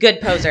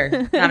 good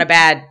poser, not a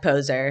bad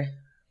poser.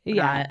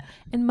 Yeah,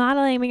 and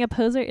modeling a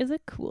poser is a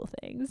cool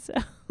thing. So,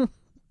 so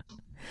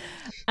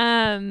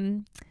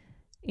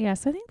I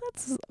think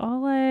that's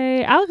all.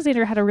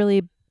 Alexandra had a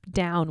really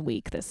down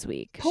week this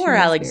week. Poor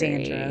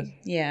Alexandra.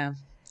 Yeah.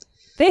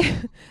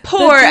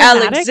 Poor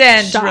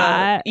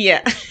Alexandra.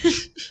 Yeah.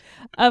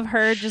 Of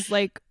her just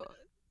like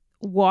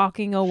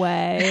walking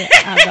away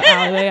out of the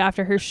alleyway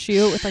after her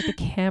shoot with like the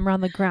camera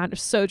on the ground. It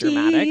was so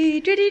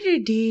dramatic.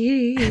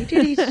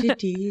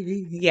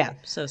 Yeah,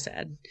 so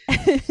sad.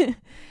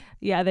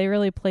 Yeah, they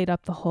really played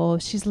up the whole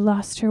she's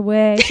lost her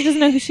way. She doesn't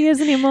know who she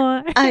is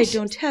anymore. I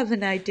don't have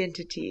an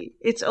identity.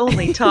 It's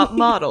only top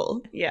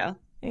model. Yeah.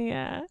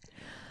 Yeah.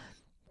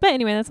 But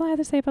anyway, that's all I have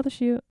to say about the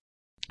shoot.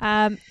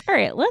 All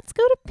right, let's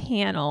go to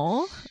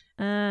panel.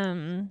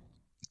 Time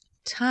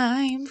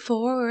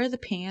for the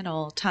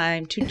panel.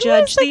 Time to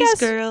judge these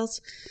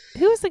girls.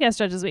 Who was the guest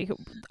judge this week?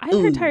 I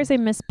heard Tyra say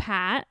Miss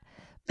Pat,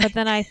 but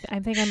then I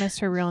think I missed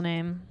her real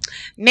name.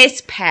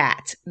 Miss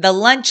Pat, the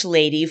lunch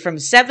lady from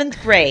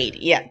 7th grade.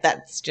 Yeah,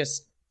 that's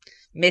just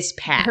Miss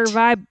Pat. Her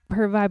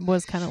vibe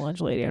was kind of lunch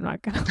lady. I'm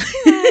not gonna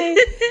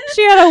lie.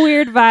 She had a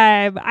weird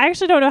vibe. I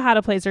actually don't know how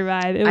to place her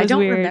vibe. It was I don't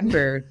weird.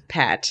 remember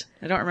Pat.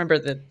 I don't remember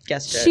the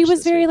guest judge. She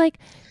was very like,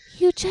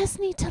 you just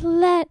need to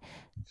let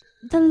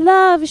the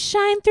love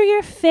shine through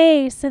your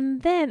face.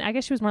 And then, I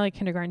guess she was more like a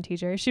kindergarten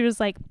teacher. She was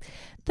like,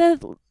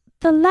 the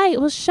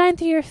light will shine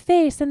through your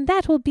face and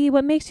that will be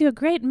what makes you a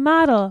great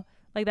model.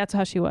 Like, that's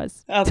how she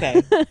was.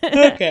 Okay.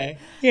 Okay.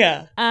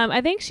 Yeah.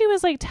 I think she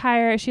was like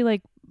Tyra. She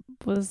like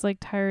was like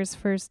Tyra's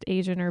first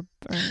agent or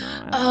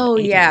not. Oh,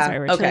 yeah.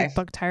 Sorry, okay. She like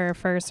booked Tyra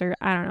first or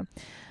I don't know.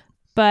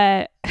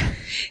 But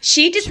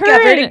she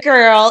discovered a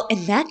girl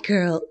and that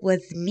girl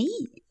was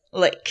me.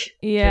 Like,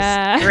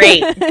 yeah.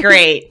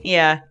 Great.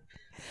 Yeah.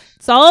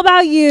 It's all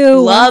about you.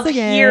 Love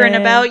hearing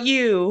about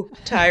you,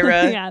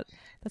 Tyra. Yeah.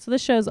 That's what the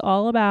show's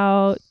all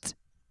about.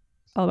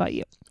 All about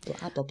you.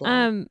 Blah, blah,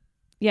 blah.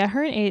 Yeah,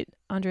 her and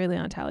Andre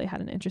Leon Talley had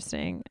an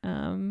interesting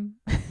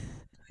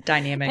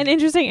dynamic. An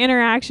interesting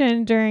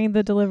interaction during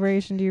the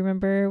deliberation. Do you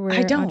remember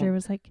where Andre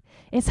was like,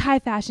 it's high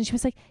fashion? She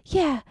was like,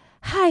 yeah,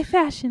 high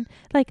fashion.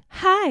 Like,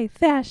 high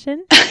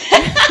fashion.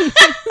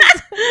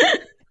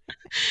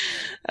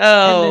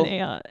 Oh.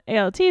 And then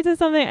ALT did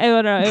something. I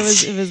don't know. It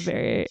was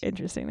very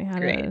interesting. They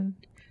had a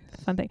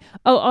fun thing.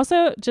 Oh,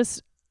 also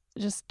just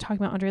talking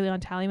about Andre Leon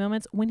Talley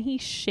moments. When he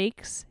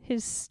shakes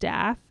his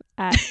staff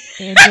at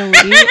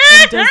Angelique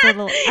and does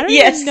little. I don't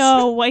even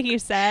know what he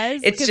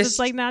says. It's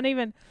like not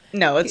even.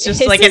 No, it's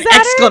just like an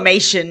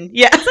exclamation.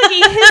 Yeah, it's like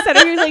he hissed at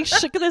her. He was like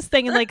shook this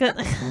thing and like.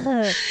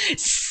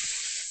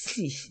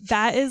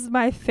 That is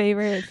my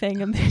favorite thing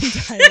in the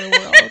entire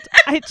world.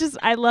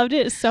 I loved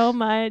it so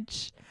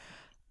much.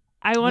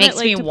 I want Makes it,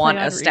 like, me to want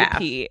play a on staff.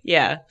 repeat.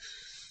 Yeah.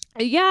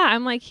 Yeah,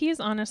 I'm like, he's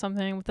onto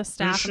something with the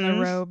staff and the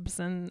robes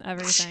and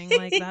everything.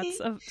 Like, that's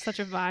such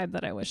a vibe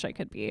that I wish I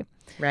could be.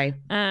 Right.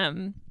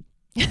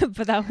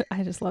 But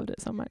I just loved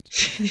it so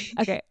much.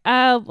 Okay,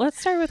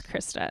 let's start with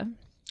Krista.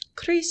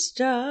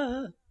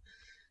 Krista,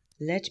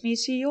 let me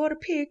see your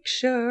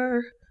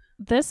picture.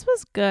 This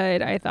was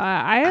good, I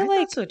thought. I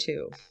thought so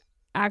too.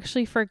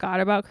 Actually forgot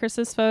about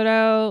Krista's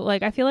photo.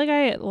 Like, I feel like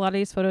a lot of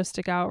these photos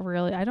stick out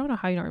really. I don't know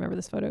how you don't remember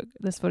this photo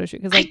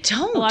shoot, because like I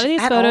don't. A lot of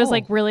these photos all.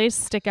 like really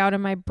stick out in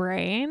my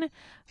brain,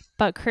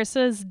 but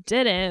Krista's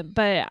didn't.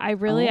 But I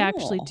really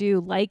actually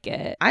do like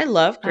it. I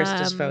love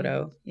Krista's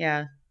photo.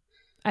 Yeah,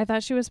 I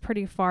thought she was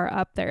pretty far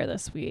up there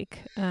this week.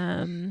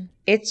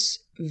 It's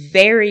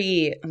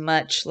very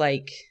much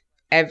like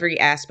every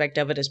aspect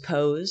of it is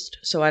posed,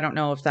 so I don't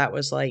know if that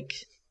was like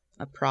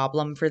a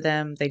problem for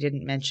them. They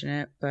didn't mention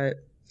it, but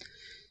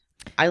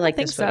I like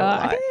this photo a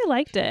lot. I think I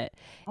liked it.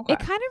 Okay. It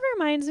kind of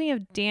reminds me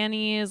of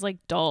Danny's like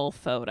doll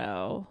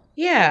photo.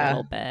 Yeah. A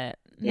little bit.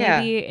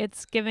 Yeah. Maybe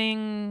it's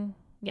giving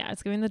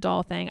the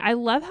doll thing. I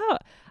love how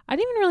I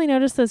didn't even really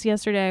notice this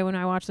yesterday when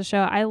I watched the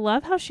show. I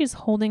love how she's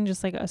holding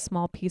just like a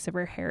small piece of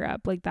her hair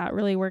up. Like that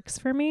really works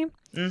for me.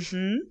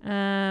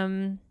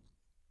 Mm-hmm.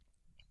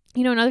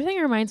 You know, another thing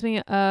it reminds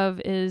me of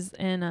is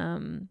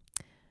in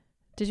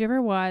did you ever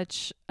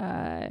watch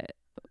oh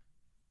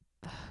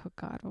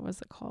God, what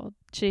was it called?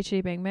 Chitty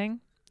Chitty Bang Bang?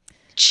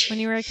 When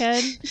you were a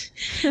kid?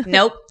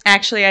 Nope,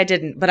 actually I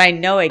didn't, but I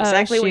know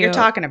exactly what you're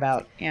talking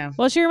about. Yeah.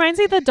 Well, she reminds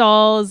me of the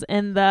dolls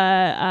in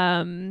the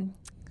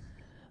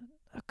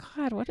oh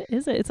God, what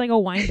is it? It's like a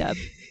wind up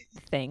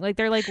thing. Like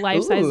they're like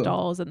life-size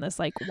dolls in this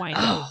like wind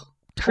up.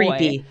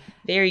 Creepy.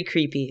 Very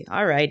creepy.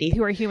 Alrighty.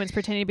 Who are humans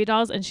pretending to be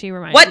dolls, and she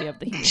reminds me of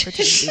the humans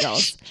pretending to be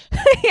dolls.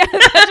 Yeah,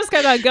 that just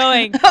got on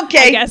going.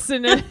 Okay. I guess.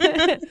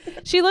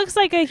 She looks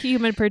like a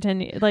human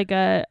pretending, like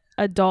a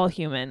doll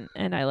human,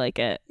 and I like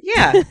it.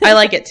 Yeah, I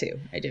like it too.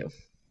 I do.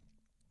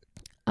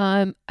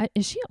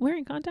 Is she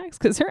wearing contacts?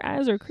 Because her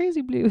eyes are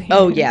crazy blue here.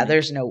 Oh yeah,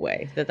 there's no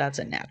way that's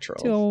a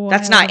natural.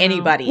 That's not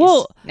anybody's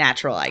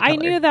natural eye color. I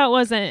knew it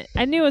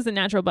wasn't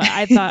natural, but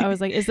I thought I was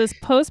like, is this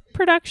post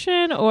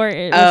production or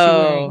is she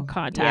wearing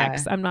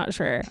contacts? Yeah. I'm not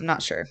sure.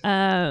 But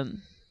yeah,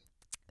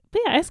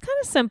 it's kind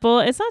of simple.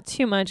 It's not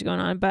too much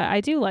going on, but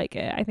I do like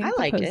it. I think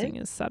the posing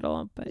is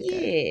subtle, but yeah.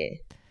 Good.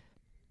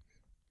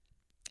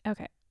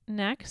 Okay,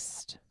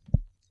 next,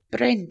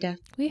 Brenda.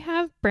 We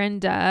have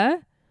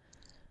Brenda.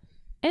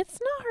 It's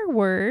not her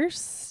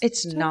worst.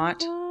 It's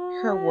not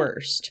her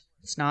worst.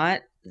 It's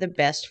not the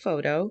best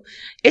photo.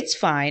 It's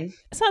fine.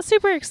 It's not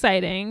super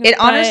exciting. It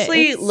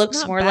honestly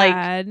looks more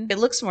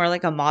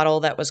like a model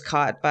that was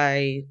caught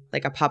by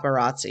like a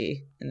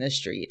paparazzi in the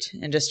street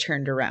and just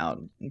turned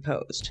around and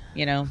posed,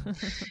 you know?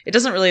 It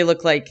doesn't really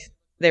look like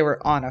they were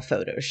on a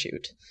photo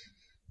shoot.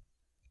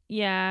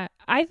 Yeah,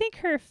 I think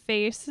her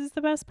face is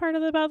the best part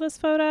about this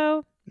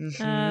photo.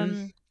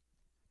 Mm-hmm.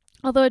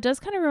 Although it does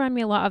kind of remind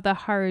me a lot of the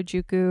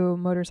Harajuku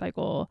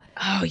motorcycle.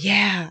 Oh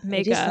yeah,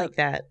 makeup. It is like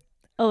that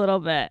a little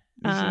bit.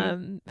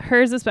 Mm-hmm.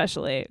 Hers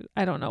especially.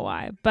 I don't know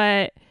why,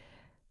 but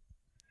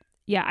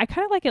yeah, I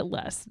kind of like it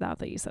less now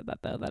that you said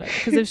that though.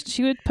 Because if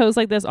she would pose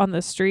like this on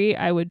the street,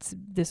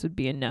 this would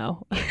be a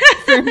no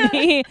for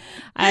me.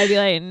 I'd be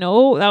like,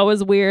 no, that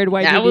was weird.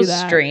 Why'd you do that? That was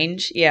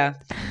strange. Yeah,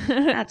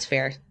 that's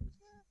fair.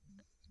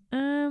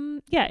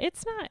 Yeah,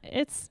 it's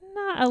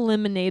not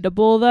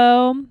eliminatable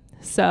though.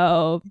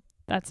 So.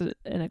 That's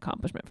an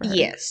accomplishment for her.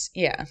 Yes.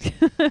 Yeah.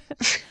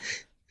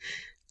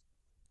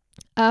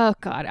 Oh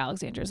God,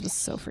 Alexandra's was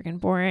so freaking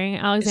boring.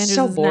 Alexandra's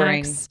so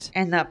boring. Next.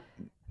 And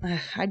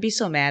I'd be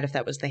so mad if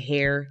that was the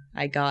hair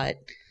I got.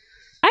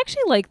 I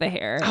actually like the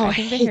hair. Oh, I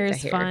think the hair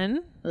is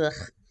fun. Ugh.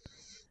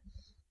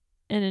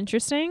 And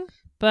interesting,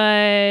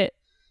 but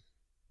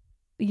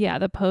yeah,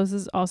 the pose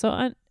is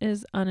also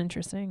is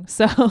uninteresting.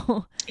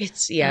 So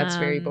it's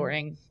very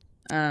boring.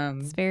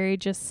 It's very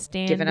just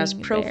standing. Giving us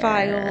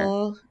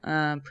profile.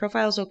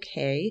 Profile's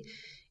okay.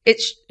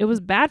 It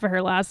was bad for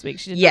her last week.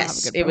 She did not have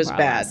a good profile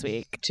last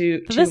week. It was bad.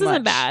 Too this much.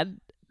 Isn't bad.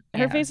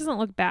 Her face doesn't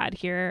look bad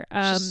here.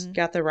 She's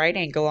got the right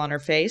angle on her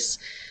face.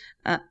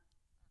 Right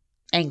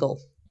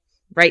angle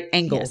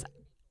yes.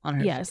 on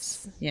her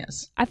face.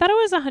 Yes. I thought it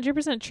was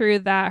 100% true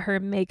that her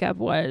makeup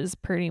was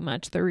pretty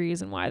much the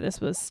reason why this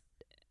was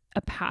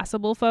a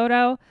passable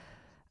photo.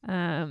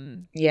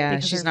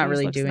 She's not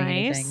really doing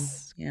anything.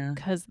 Yeah,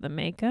 because the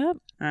makeup.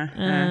 They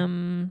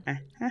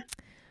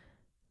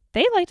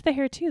liked the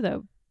hair too,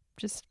 though.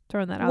 Just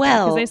throwing that out there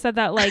because they said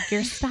that like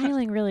your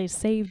styling really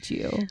saved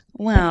you.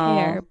 Well,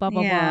 the hair, blah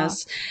blah blah.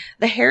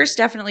 The hair's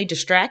definitely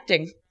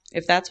distracting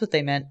if that's what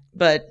they meant,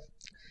 but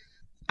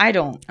I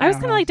was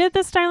kind of like, did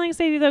the styling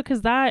save you though?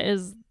 Because that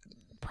is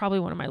probably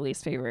one of my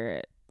least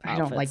favorite I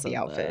don't like the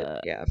outfit.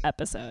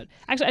 Episode.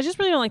 Actually, I just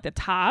really don't like the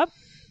top.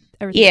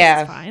 Everything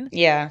else is fine.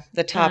 Yeah,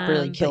 the top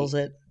really kills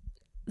it.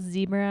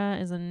 Zebra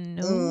is a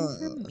no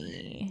for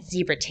me.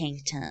 Zebra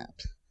tank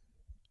top.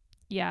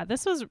 Yeah,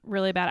 this was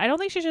really bad. I don't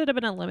think she should have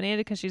been eliminated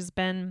because she's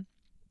been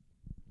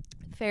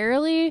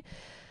fairly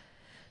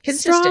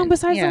consistent, strong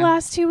besides the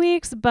last 2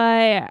 weeks,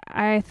 but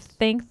I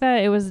think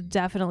that it was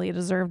definitely a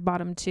deserved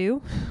bottom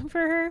 2 for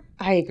her.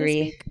 I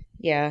agree.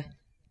 Yeah.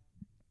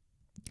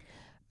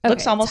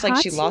 Looks almost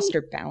like she lost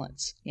her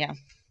balance. Yeah.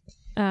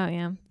 Oh,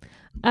 yeah.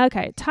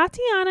 Okay,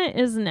 Tatiana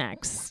is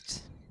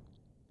next.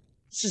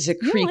 This is a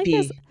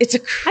creepy. It's a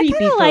creepy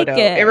photo. Like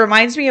it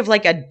reminds me of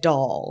like a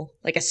doll,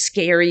 like a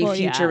scary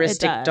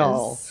futuristic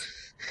doll.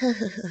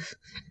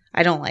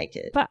 I don't like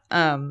it. But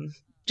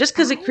just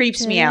because it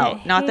creeps me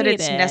out. Not that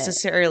it's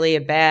necessarily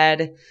a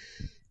bad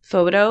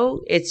photo.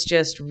 It's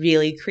just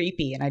really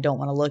creepy, and I don't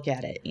want to look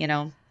at it. You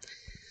know.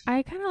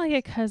 I kind of like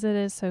it because it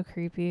is so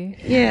creepy.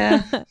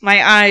 Yeah,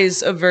 my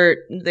eyes avert.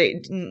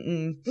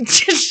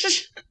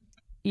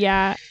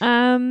 Yeah.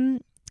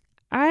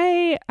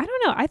 I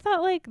don't know. I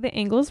thought like the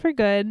angles were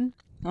good.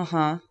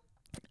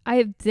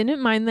 I didn't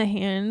mind the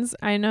hands.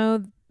 I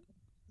know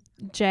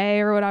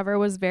Jay or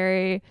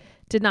whatever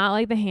did not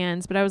like the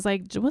hands, but I was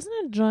like, wasn't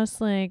it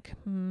just like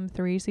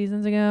 3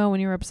 seasons ago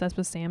when you were obsessed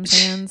with Sam's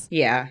hands?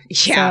 Yeah.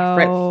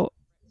 So,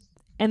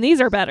 and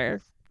these are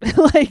better.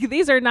 Like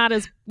these are not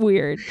as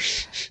weird.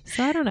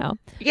 So I don't know.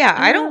 Yeah,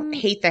 I don't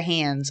hate the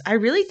hands. I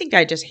really think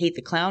I just hate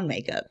the clown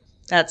makeup.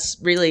 That's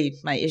really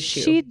my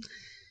issue. She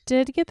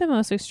did get the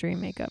most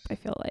extreme makeup, I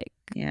feel like.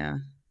 Yeah.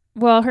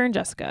 Well, her and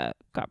Jessica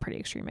got pretty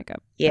extreme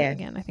makeup. Yeah. But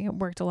again, I think it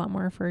worked a lot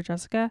more for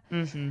Jessica.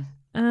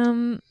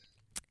 Mm-hmm.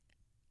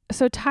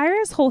 So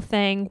Tyra's whole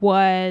thing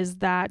was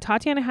that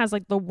Tatiana has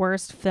like the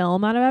worst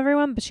film out of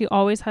everyone, but she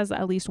always has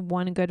at least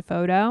one good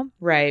photo.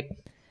 Right.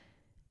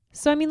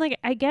 So, I mean, like,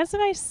 I guess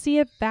if I see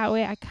it that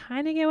way, I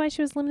kind of get why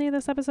she was eliminated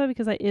this episode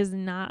because that is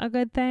not a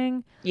good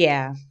thing.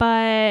 Yeah.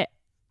 But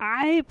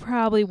I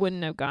probably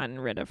wouldn't have gotten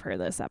rid of her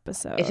this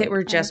episode. If it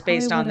were just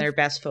based on their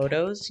best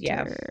photos,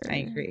 yeah, I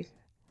agree.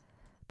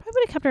 Probably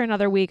would have kept her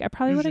another week. I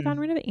probably would have gotten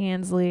rid of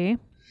Ansley.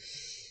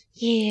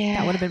 Yeah.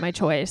 That would have been my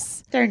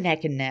choice. They're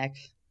neck and neck.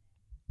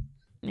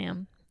 Yeah.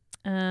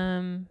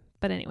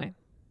 But anyway,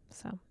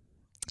 so.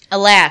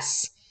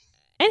 Alas.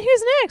 And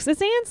who's next?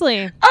 It's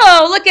Ansley.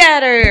 Oh, look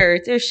at her.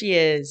 There she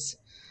is.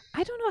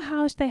 I don't know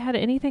how they had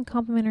anything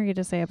complimentary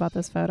to say about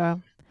this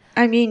photo.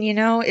 I mean, you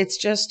know, it's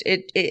just,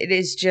 it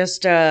is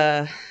just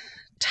a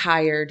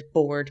tired,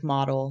 bored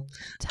model.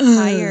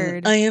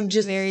 Tired. I am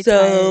just very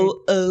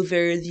so tired.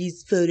 Over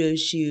these photo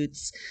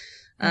shoots.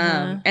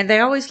 And they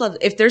always love,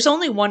 if there's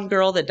only one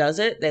girl that does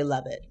it, they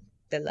love it.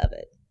 They love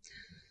it.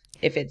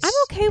 If it's I'm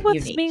okay with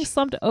unique. Being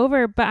slumped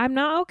over, but I'm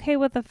not okay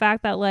with the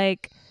fact that,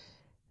 like,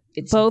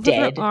 it's both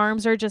dead. of her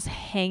arms are just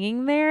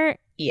hanging there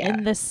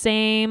in the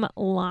same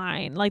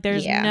line. Like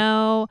there's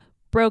no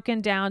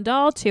broken down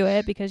doll to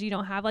it because you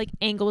don't have like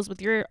angles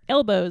with your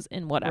elbows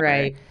and whatever.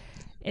 Right.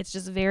 It's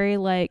just very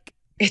like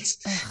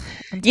it's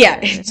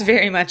it's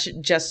very much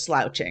just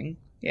slouching.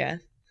 Yeah.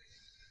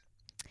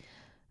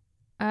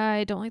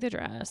 I don't like the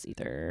dress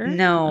either.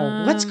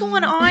 No. What's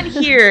going on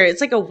here?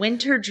 It's like a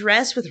winter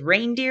dress with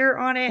reindeer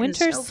on it.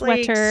 Winter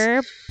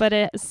sweater, but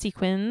it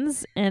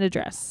sequins and a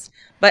dress.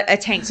 But a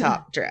tank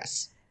top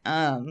dress.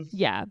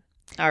 Yeah.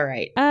 All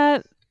right.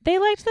 They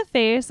liked the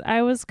face.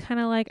 I was kind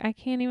of like, I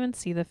can't even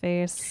see the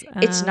face.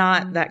 It's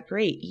not that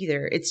great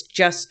either. It's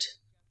just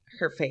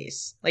her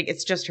face. Like,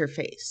 it's just her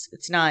face.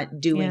 It's not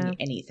doing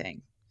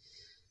anything.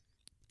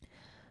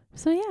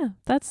 So yeah,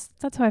 that's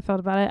how I felt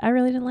about it. I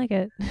really didn't like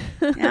it.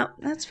 Yeah,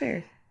 that's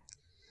fair.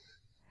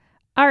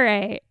 All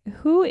right.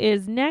 Who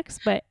is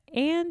next but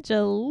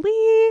Anjali?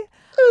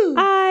 Ooh.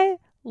 I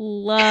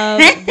love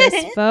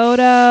this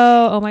photo.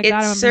 Oh my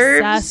God, I'm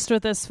obsessed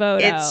with this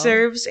photo. It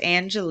serves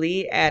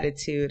Anjali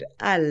attitude.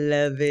 I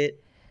love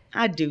it.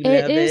 I do love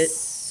it. It is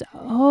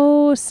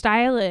so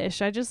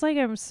stylish.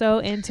 I'm so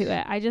into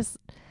it.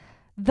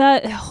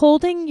 The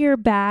holding your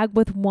bag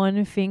with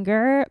one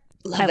finger.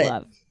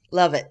 Love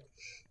it.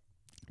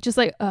 Just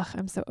like,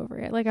 I'm so over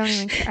it. Like, I don't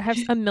even care. I have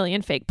a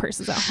million fake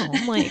purses at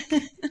home. Like,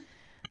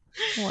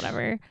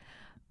 whatever.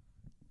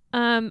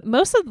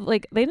 Most of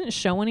they didn't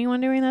show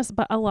anyone doing this,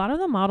 but a lot of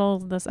the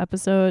models this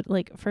episode,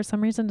 like for some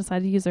reason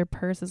decided to use their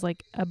purse as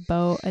like a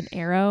bow, an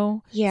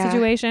arrow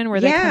situation where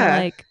they kind of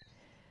like,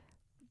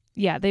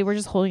 they were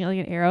just holding it like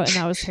an arrow and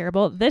that was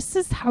terrible. This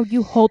is how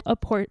you hold a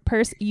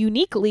purse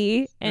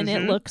uniquely and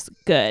it looks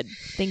good.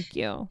 Thank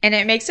you. And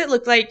it makes it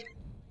look like,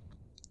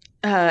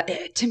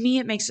 to me,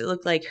 it makes it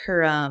look like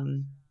her, I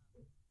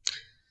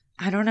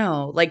don't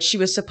know, like she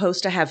was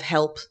supposed to have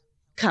help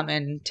come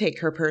and take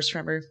her purse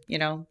from her, you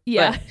know?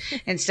 Yeah. But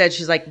instead,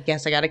 she's like,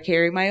 guess I got to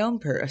carry my own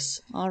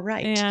purse. All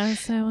right. Yeah,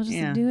 so we'll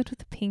just do it with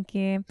the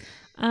pinky.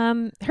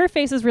 Her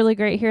face is really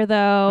great here,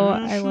 though.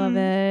 I love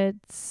it.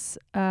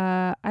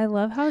 I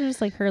love how just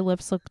like her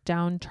lips look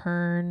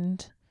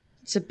downturned.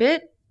 It's a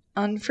bit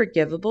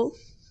unforgivable.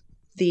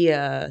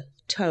 The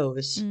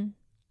toes.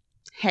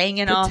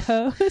 hanging the off.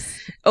 Toes?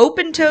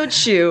 Open-toed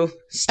shoe.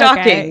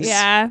 Stockings. Okay,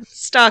 yeah.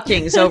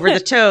 Stockings over the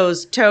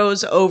toes.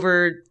 Toes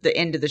over the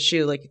end of the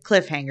shoe like a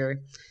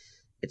cliffhanger.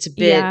 It's a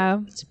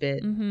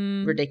bit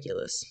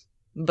ridiculous.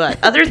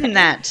 But other than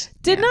that.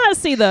 Did not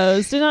see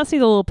those. Did not see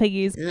the little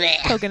piggies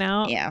poking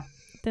out. Yeah.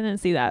 Didn't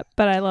see that.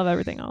 But I love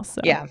everything else.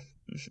 So yeah.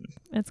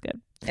 It's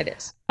good. It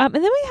is. And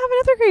then we have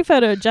another great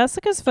photo.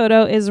 Jessica's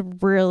photo is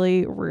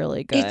really,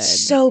 really good.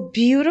 It's so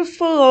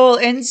beautiful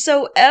and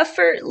so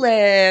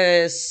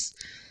effortless.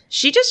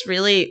 She just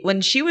really,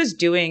 when she was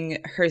doing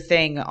her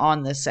thing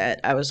on the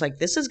set, I was like,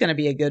 this is going to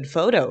be a good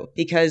photo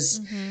because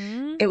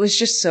it was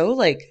just so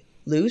like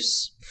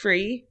loose,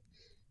 free.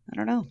 I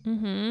don't know.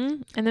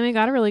 And then we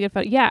got a really good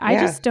photo. Yeah, I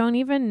just don't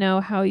even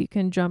know how you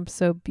can jump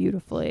so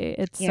beautifully.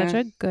 It's such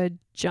a good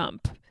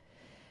jump.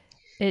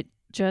 It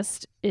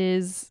just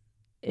is.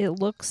 It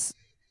looks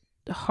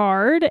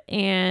hard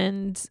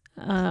and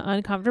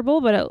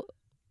uncomfortable, but it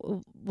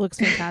looks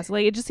fantastic.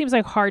 Like, it just seems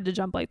like hard to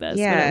jump like this,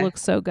 but it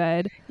looks so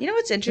good. You know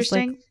what's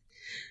interesting?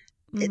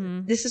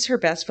 This is her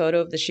best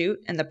photo of the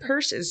shoot, and the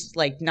purse is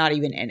like not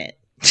even in it.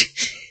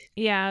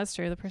 Yeah, that's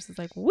true. The purse is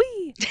like,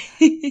 wee.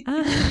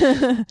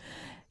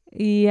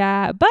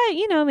 Yeah, but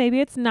maybe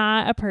it's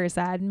not a purse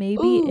ad.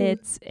 Maybe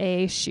it's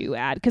a shoe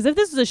ad. Because if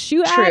this is a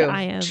shoe ad,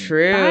 I am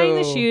buying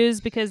the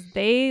shoes because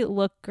they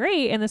look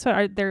great. And this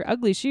one, they're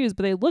ugly shoes,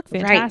 but they look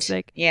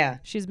fantastic. Right. Yeah,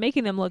 she's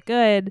making them look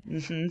good.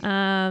 It's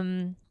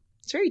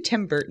very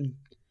Tim Burton.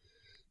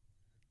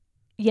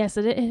 Yes,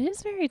 it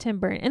is very Tim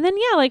Burton. And then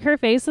like her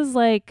face is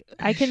like,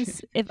 I can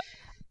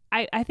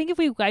I think if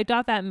we wiped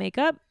off that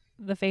makeup,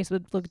 the face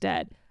would look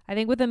dead. I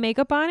think with the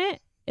makeup on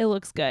it, it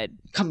looks good.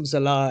 Comes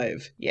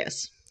alive.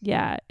 Yes.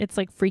 Yeah, it's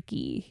like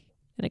freaky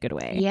in a good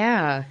way.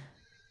 Yeah.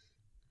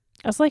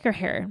 I also like her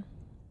hair.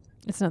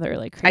 It's another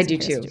like crazy I do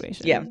too.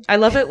 Situation. Yeah. I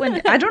love it when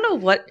I don't know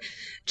what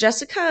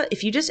Jessica,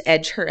 if you just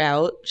edge her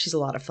out, she's a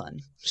lot of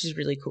fun. She's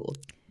really cool.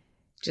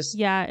 It's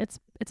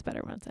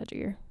better when it's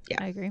edgier. Yeah.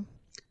 I agree.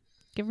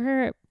 Give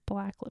her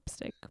black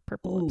lipstick,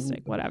 purple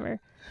lipstick, whatever.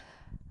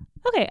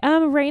 Okay,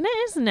 Raina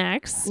is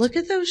next. Look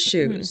at those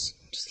shoes.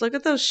 Just look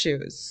at those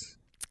shoes.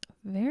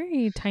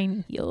 Very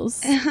tiny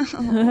heels.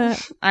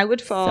 I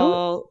would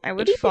fall. I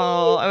would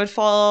fall. I would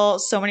fall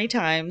so many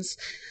times.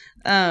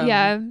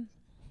 Yeah.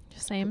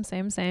 Same.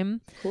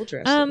 Cool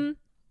dress.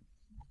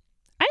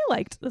 I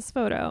liked this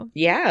photo.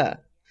 Yeah.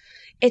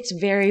 It's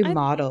very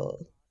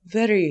model.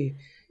 Very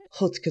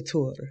haute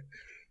couture.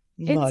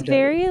 Model. It's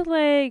very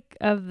like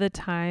of the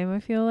time, I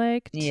feel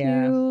like, too.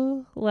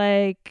 Yeah.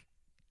 Like,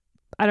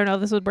 I don't know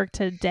if this would work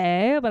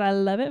today, but I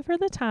love it for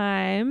the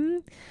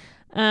time.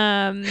 It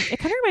kind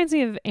of reminds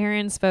me of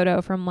Erin's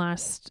photo from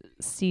last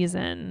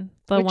season,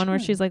 the one where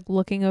she's like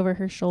looking over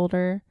her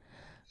shoulder.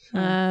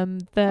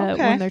 When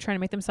they're trying to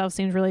make themselves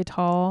seem really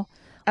tall.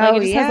 Like,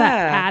 it just has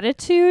that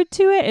attitude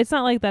to it. It's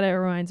not like that. It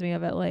reminds me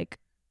of it. Like,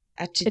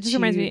 attitude. It just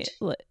reminds me.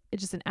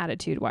 It's just an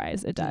attitude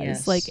wise. It does.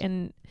 Yes. Like,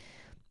 and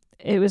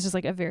it was just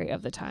like a very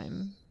of the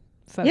time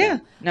photo. Yeah.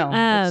 No.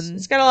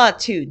 It's got a lot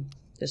to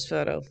this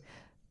photo.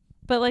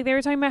 But like they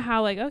were talking about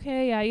how like,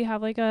 okay, yeah, you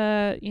have like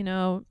a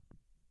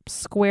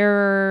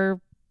square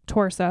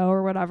torso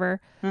or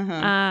whatever.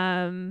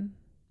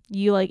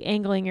 You like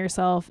angling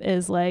yourself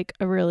is like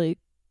a really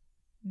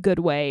good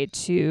way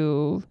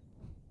to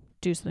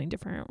do something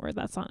different where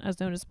that's not as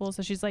noticeable.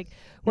 So she's like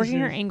working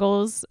her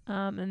angles,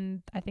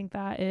 and I think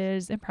that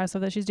is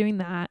impressive that she's doing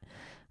that.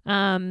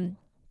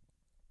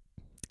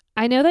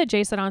 I know that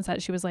Jay said on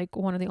set she was like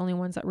one of the only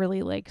ones that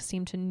really like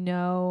seemed to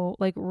know,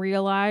 like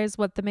realize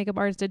what the makeup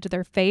artist did to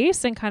their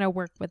face and kind of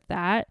work with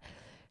that.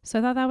 So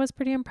I thought that was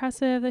pretty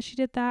impressive that she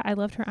did that. I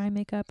loved her eye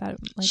makeup.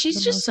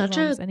 She's just such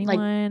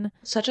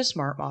a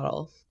smart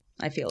model.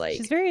 I feel like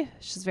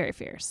she's very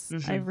fierce.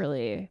 I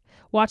really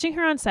watching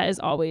her on set is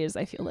always,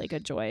 I feel like, a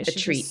joy.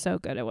 She's treat. So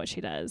good at what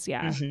she does.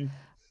 Yeah.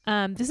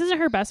 This isn't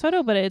her best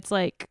photo, but it's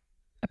like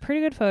a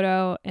pretty good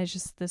photo. It's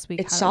just this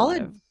week it's solid.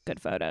 A lot of good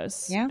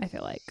photos. Yeah, I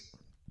feel like.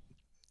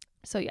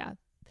 So yeah.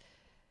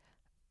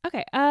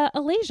 Okay.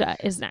 Alasia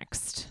is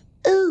next.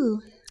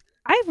 Ooh.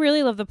 I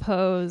really love the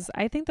pose.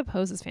 I think the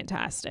pose is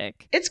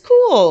fantastic. It's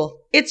cool.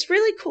 It's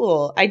really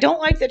cool. I don't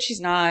like that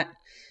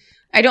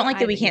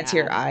that we can't see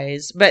her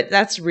eyes, but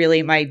that's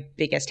really my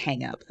biggest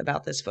hang up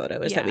about this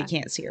photo is that we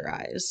can't see her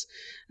eyes.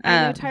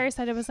 I know Tyra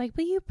said it was like,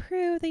 will you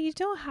prove that you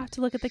don't have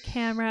to look at the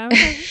camera? I was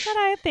like, but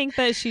I think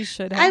that she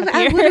should have.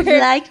 I would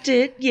have liked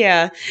it.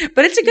 Yeah.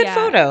 But it's a good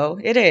photo.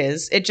 It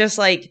is. It just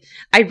like,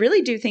 I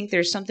really do think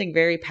there's something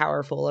very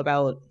powerful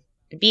about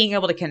being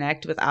able to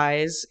connect with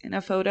eyes in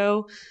a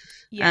photo.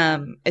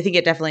 Yeah. I think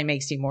it definitely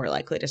makes you more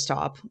likely to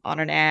stop on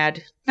an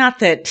ad. Not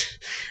that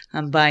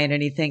I'm buying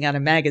anything out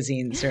of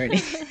magazines or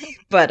anything,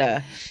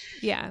 but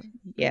yeah.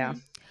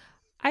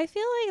 I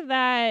feel like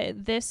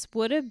that this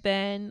would have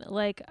been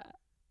like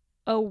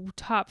a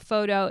top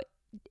photo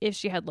if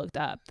she had looked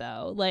up,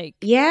 though. Like,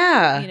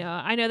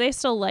 yeah, I know they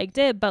still liked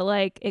it, but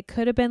like it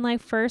could have been like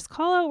first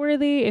call out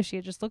worthy if she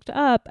had just looked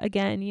up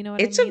again. You know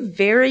what I mean? It's a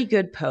very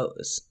good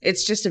pose.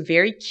 It's just a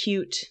very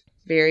cute,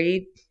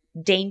 very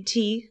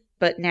dainty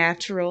but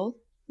natural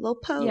little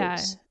pose. Yeah.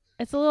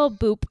 It's a little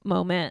boop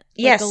moment.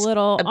 Yes. Like a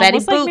little, a Betty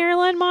almost boop. like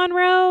Marilyn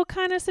Monroe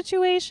kind of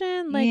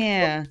situation. Like,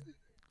 yeah.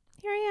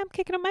 Here I am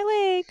kicking up my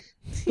leg.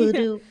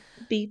 Boo-doo,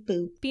 beep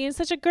boop. Being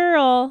such a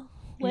girl.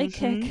 Leg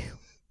kick.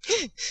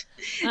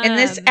 In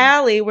this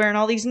alley wearing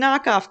all these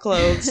knockoff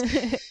clothes.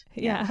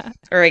 Yeah.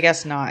 Or I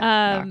guess not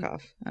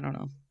knockoff. I don't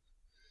know.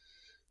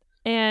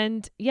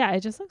 And yeah,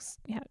 it just looks,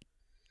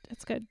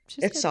 it's good. It's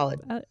good.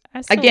 solid.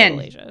 I still Again, love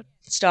Malaysia.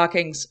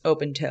 Stockings,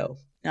 open toe.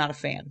 Not a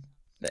fan,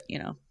 but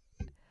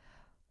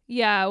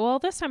Yeah, well,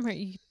 this time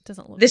he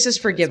doesn't look. This is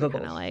forgivable.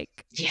 Kind of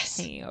like yes.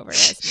 hanging over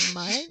as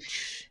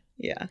much.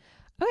 Yeah.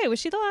 Okay, was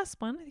she the last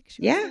one? I think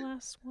she was the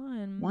last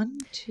one. 1,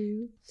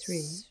 2,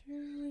 3,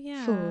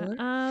 4,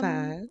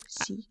 5,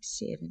 6,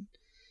 7.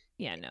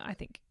 Yeah, no, I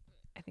think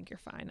you're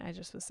fine. I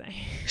just was saying.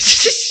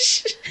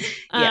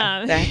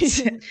 Yeah, that's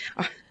it.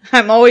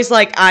 I'm always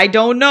like, I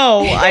don't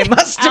know. I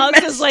must have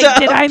Alex messed is like, up.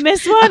 did I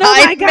miss one?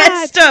 Oh my God. I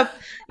messed up.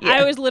 Yeah.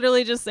 I was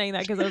literally just saying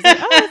that because I was like,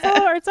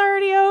 it's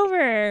already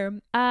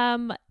over.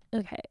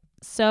 Okay.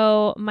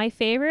 So my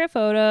favorite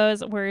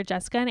photos were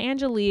Jessica and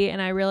Angelique,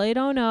 and I really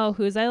don't know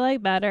whose I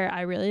like better.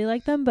 I really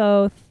like them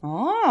both.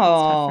 Oh. It's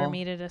tough for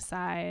me to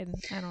decide.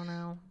 I don't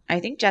know. I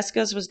think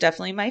Jessica's was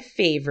definitely my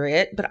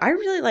favorite, but I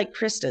really like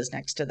Krista's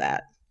next to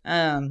that.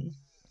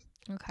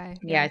 Okay.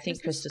 Yeah, I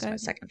think Krista's my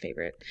second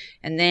favorite.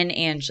 And then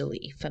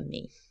Angelique for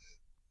me.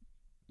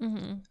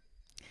 Mm-hmm.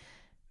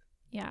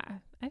 Yeah.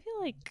 I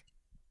feel like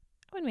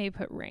I would maybe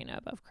put Raina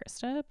above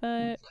Krista,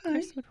 but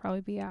Krista would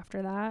probably be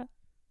after that.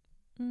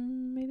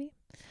 Maybe.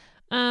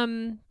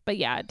 But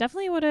yeah,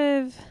 definitely would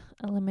have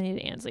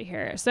eliminated Ansley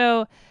here.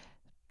 So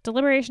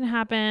deliberation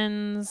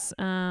happens.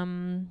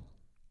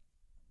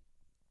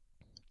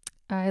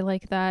 I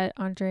like that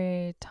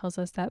Andre tells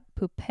us that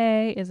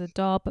poupée is a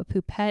doll, but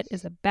poupette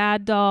is a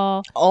bad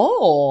doll.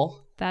 Oh.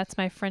 That's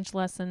my French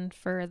lesson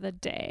for the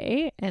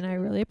day, and I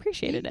really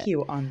appreciated it. Thank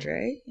you,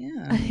 Andre.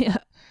 Yeah. Yeah.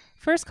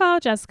 First call,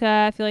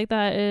 Jessica. I feel like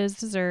that is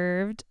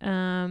deserved.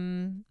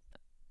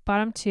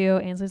 Bottom two,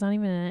 Ansley's not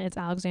even in it. It's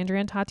Alexandria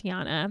and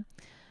Tatiana.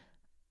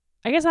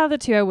 I guess out of the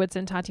two, I would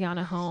send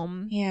Tatiana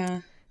home.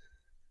 Yeah.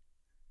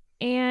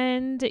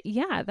 And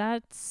yeah,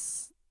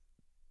 that's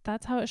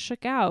how it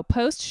shook out.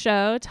 Post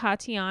show,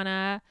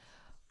 Tatiana,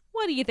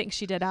 what do you think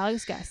she did,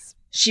 Alex? Guess.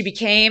 She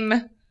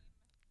became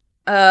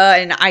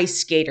an ice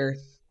skater.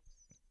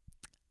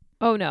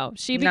 Oh no,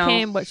 she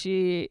became what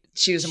she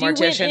was a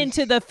mortician. She went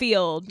into the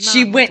field.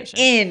 She went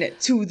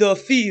into the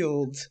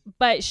field.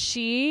 But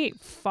she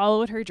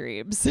followed her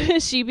dreams.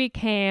 She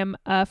became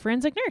a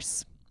forensic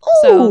nurse.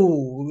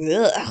 Oh,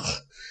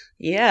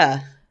 yeah.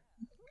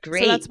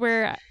 Great. So that's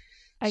where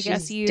I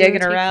guess you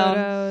digging take around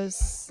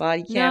photos.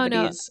 Body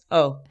cavities.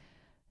 No,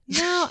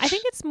 I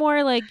think it's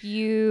more like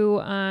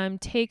you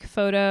take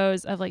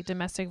photos of like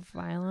domestic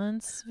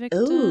violence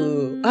victims.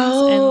 Ooh.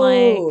 And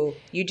like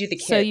you do the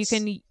kits. So you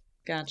can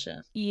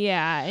Gotcha.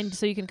 Yeah, and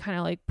so you can kind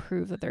of like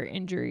prove that their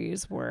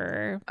injuries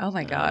were oh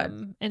my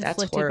god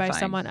inflicted by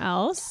someone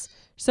else.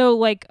 So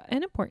like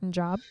an important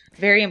job.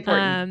 Very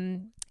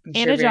important.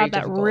 And a job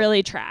that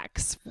really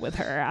tracks with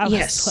her. I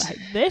was like,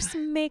 this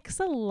makes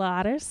a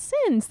lot of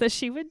sense that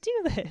she would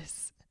do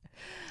this.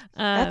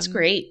 That's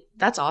great.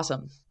 That's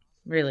awesome.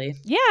 Really.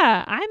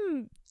 Yeah,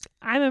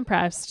 I'm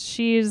impressed.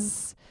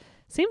 Seems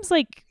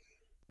like,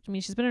 I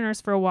mean, she's been a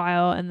nurse for a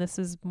while, and this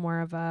is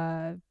more of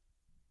a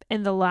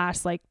in the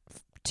last like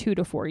 2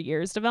 to 4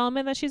 years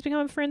development that she's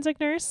become a forensic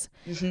nurse.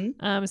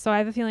 Mm-hmm. So I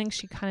have a feeling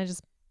she kind of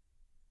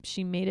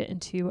she made it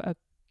into a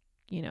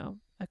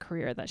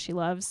career that she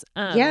loves.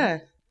 Yeah.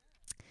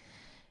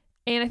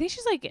 And I think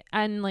she's like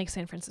in like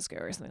San Francisco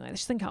or something like that.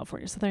 She's in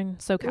California, Southern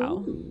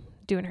SoCal,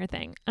 doing her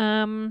thing.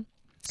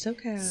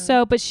 SoCal.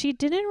 So, but she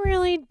didn't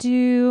really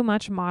do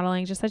much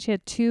modeling. Just that she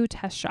had 2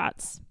 test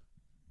shots,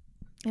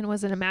 and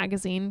was in a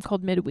magazine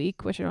called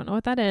Midweek, which I don't know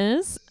what that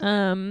is.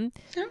 All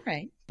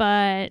right.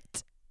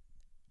 But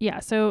yeah,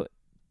 so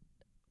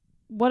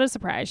what a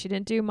surprise! She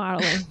didn't do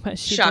modeling, but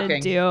she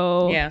did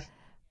do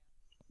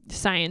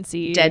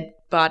science-y dead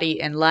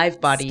body and live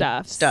body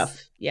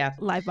stuff. Yeah,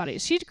 live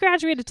bodies. She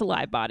graduated to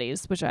live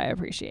bodies, which I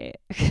appreciate.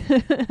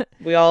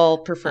 We all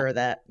prefer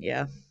that.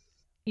 Yeah.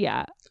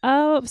 Yeah.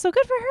 Oh, so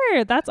good for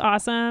her. That's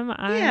awesome.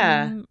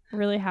 I'm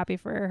really happy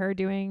for her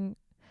doing.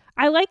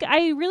 I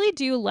really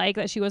do like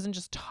that she wasn't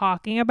just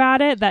talking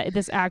about it, that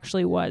this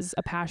actually was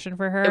a passion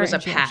for her. It was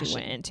and a she passion.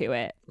 actually went into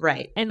it.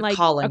 Right. And like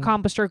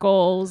accomplished her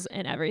goals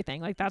and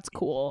everything. Like that's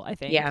cool, I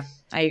think. Yeah,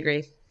 I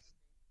agree.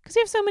 Because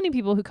you have so many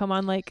people who come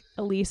on like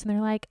Elise and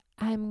they're like,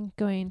 I'm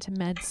going to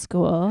med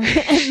school.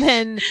 And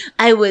then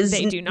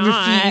they do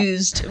not.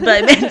 refused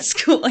by med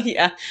school.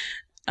 Yeah.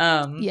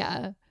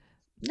 Yeah.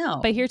 No.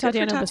 But here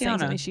Tatiana was saying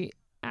something she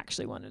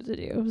actually wanted to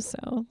do.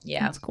 So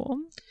that's cool.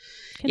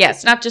 Yeah,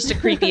 it's not just a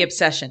creepy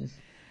obsession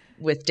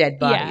with dead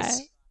bodies.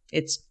 Yeah.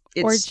 It's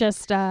or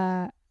just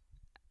I'm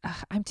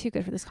too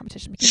good for this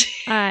competition because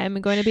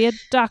I'm going to be a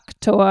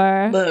doctor.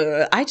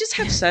 I just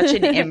have such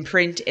an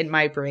imprint in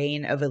my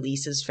brain of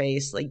Elise's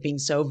face, like being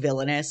so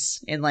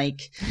villainous in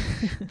like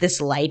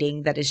this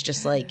lighting that is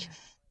just like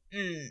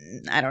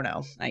I don't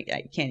know. I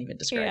can't even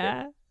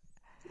describe it.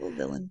 Little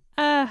villain.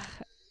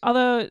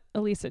 Although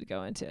Elise would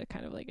go into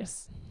kind of like a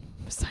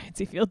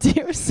sciencey field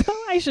too, so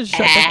I should shut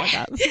the fuck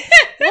up.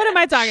 What am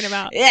I talking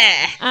about?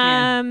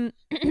 Yeah.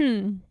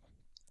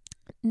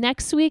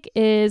 Next week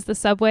is the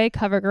Subway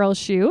CoverGirl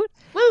shoot.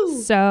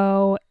 Woo!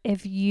 So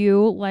if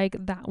you like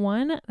that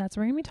one, that's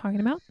what we're gonna be talking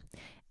about.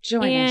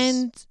 Join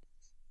us.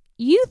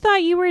 You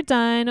thought you were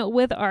done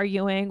with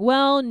arguing.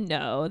 Well,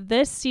 no.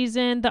 This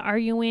season, the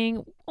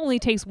arguing only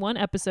takes one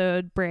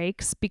episode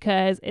breaks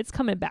because it's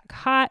coming back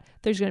hot.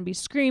 There's going to be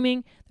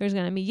screaming. There's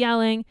going to be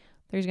yelling.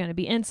 There's going to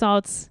be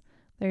insults.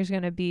 There's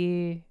going to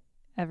be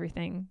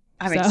everything.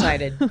 I'm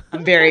excited.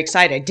 I'm very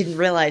excited. Didn't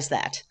realize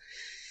that.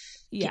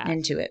 Yeah. Getting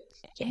into it.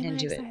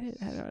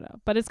 I don't know.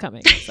 But it's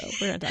coming. So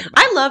we're going to talk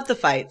about it. I love the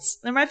fights.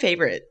 They're my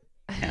favorite.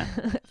 Yeah.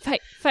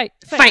 Fight.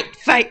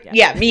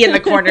 Yeah, me in the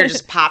corner,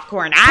 just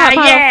popcorn. Top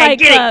Model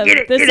Get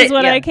it. This is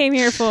what I came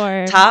here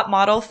for. Top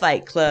Model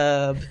Fight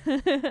Club.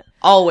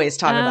 Always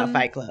talking about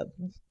Fight Club.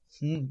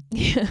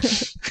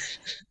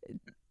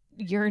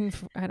 Yearn,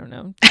 I don't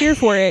know. Cheer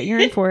for it.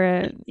 Yearn for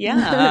it.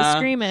 Yeah.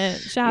 Scream it.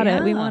 Shout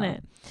it. We want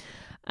it.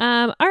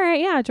 All right.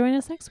 Yeah. Join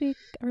us next week,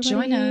 everybody.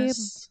 Join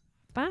us.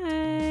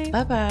 Bye.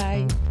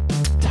 Bye-bye.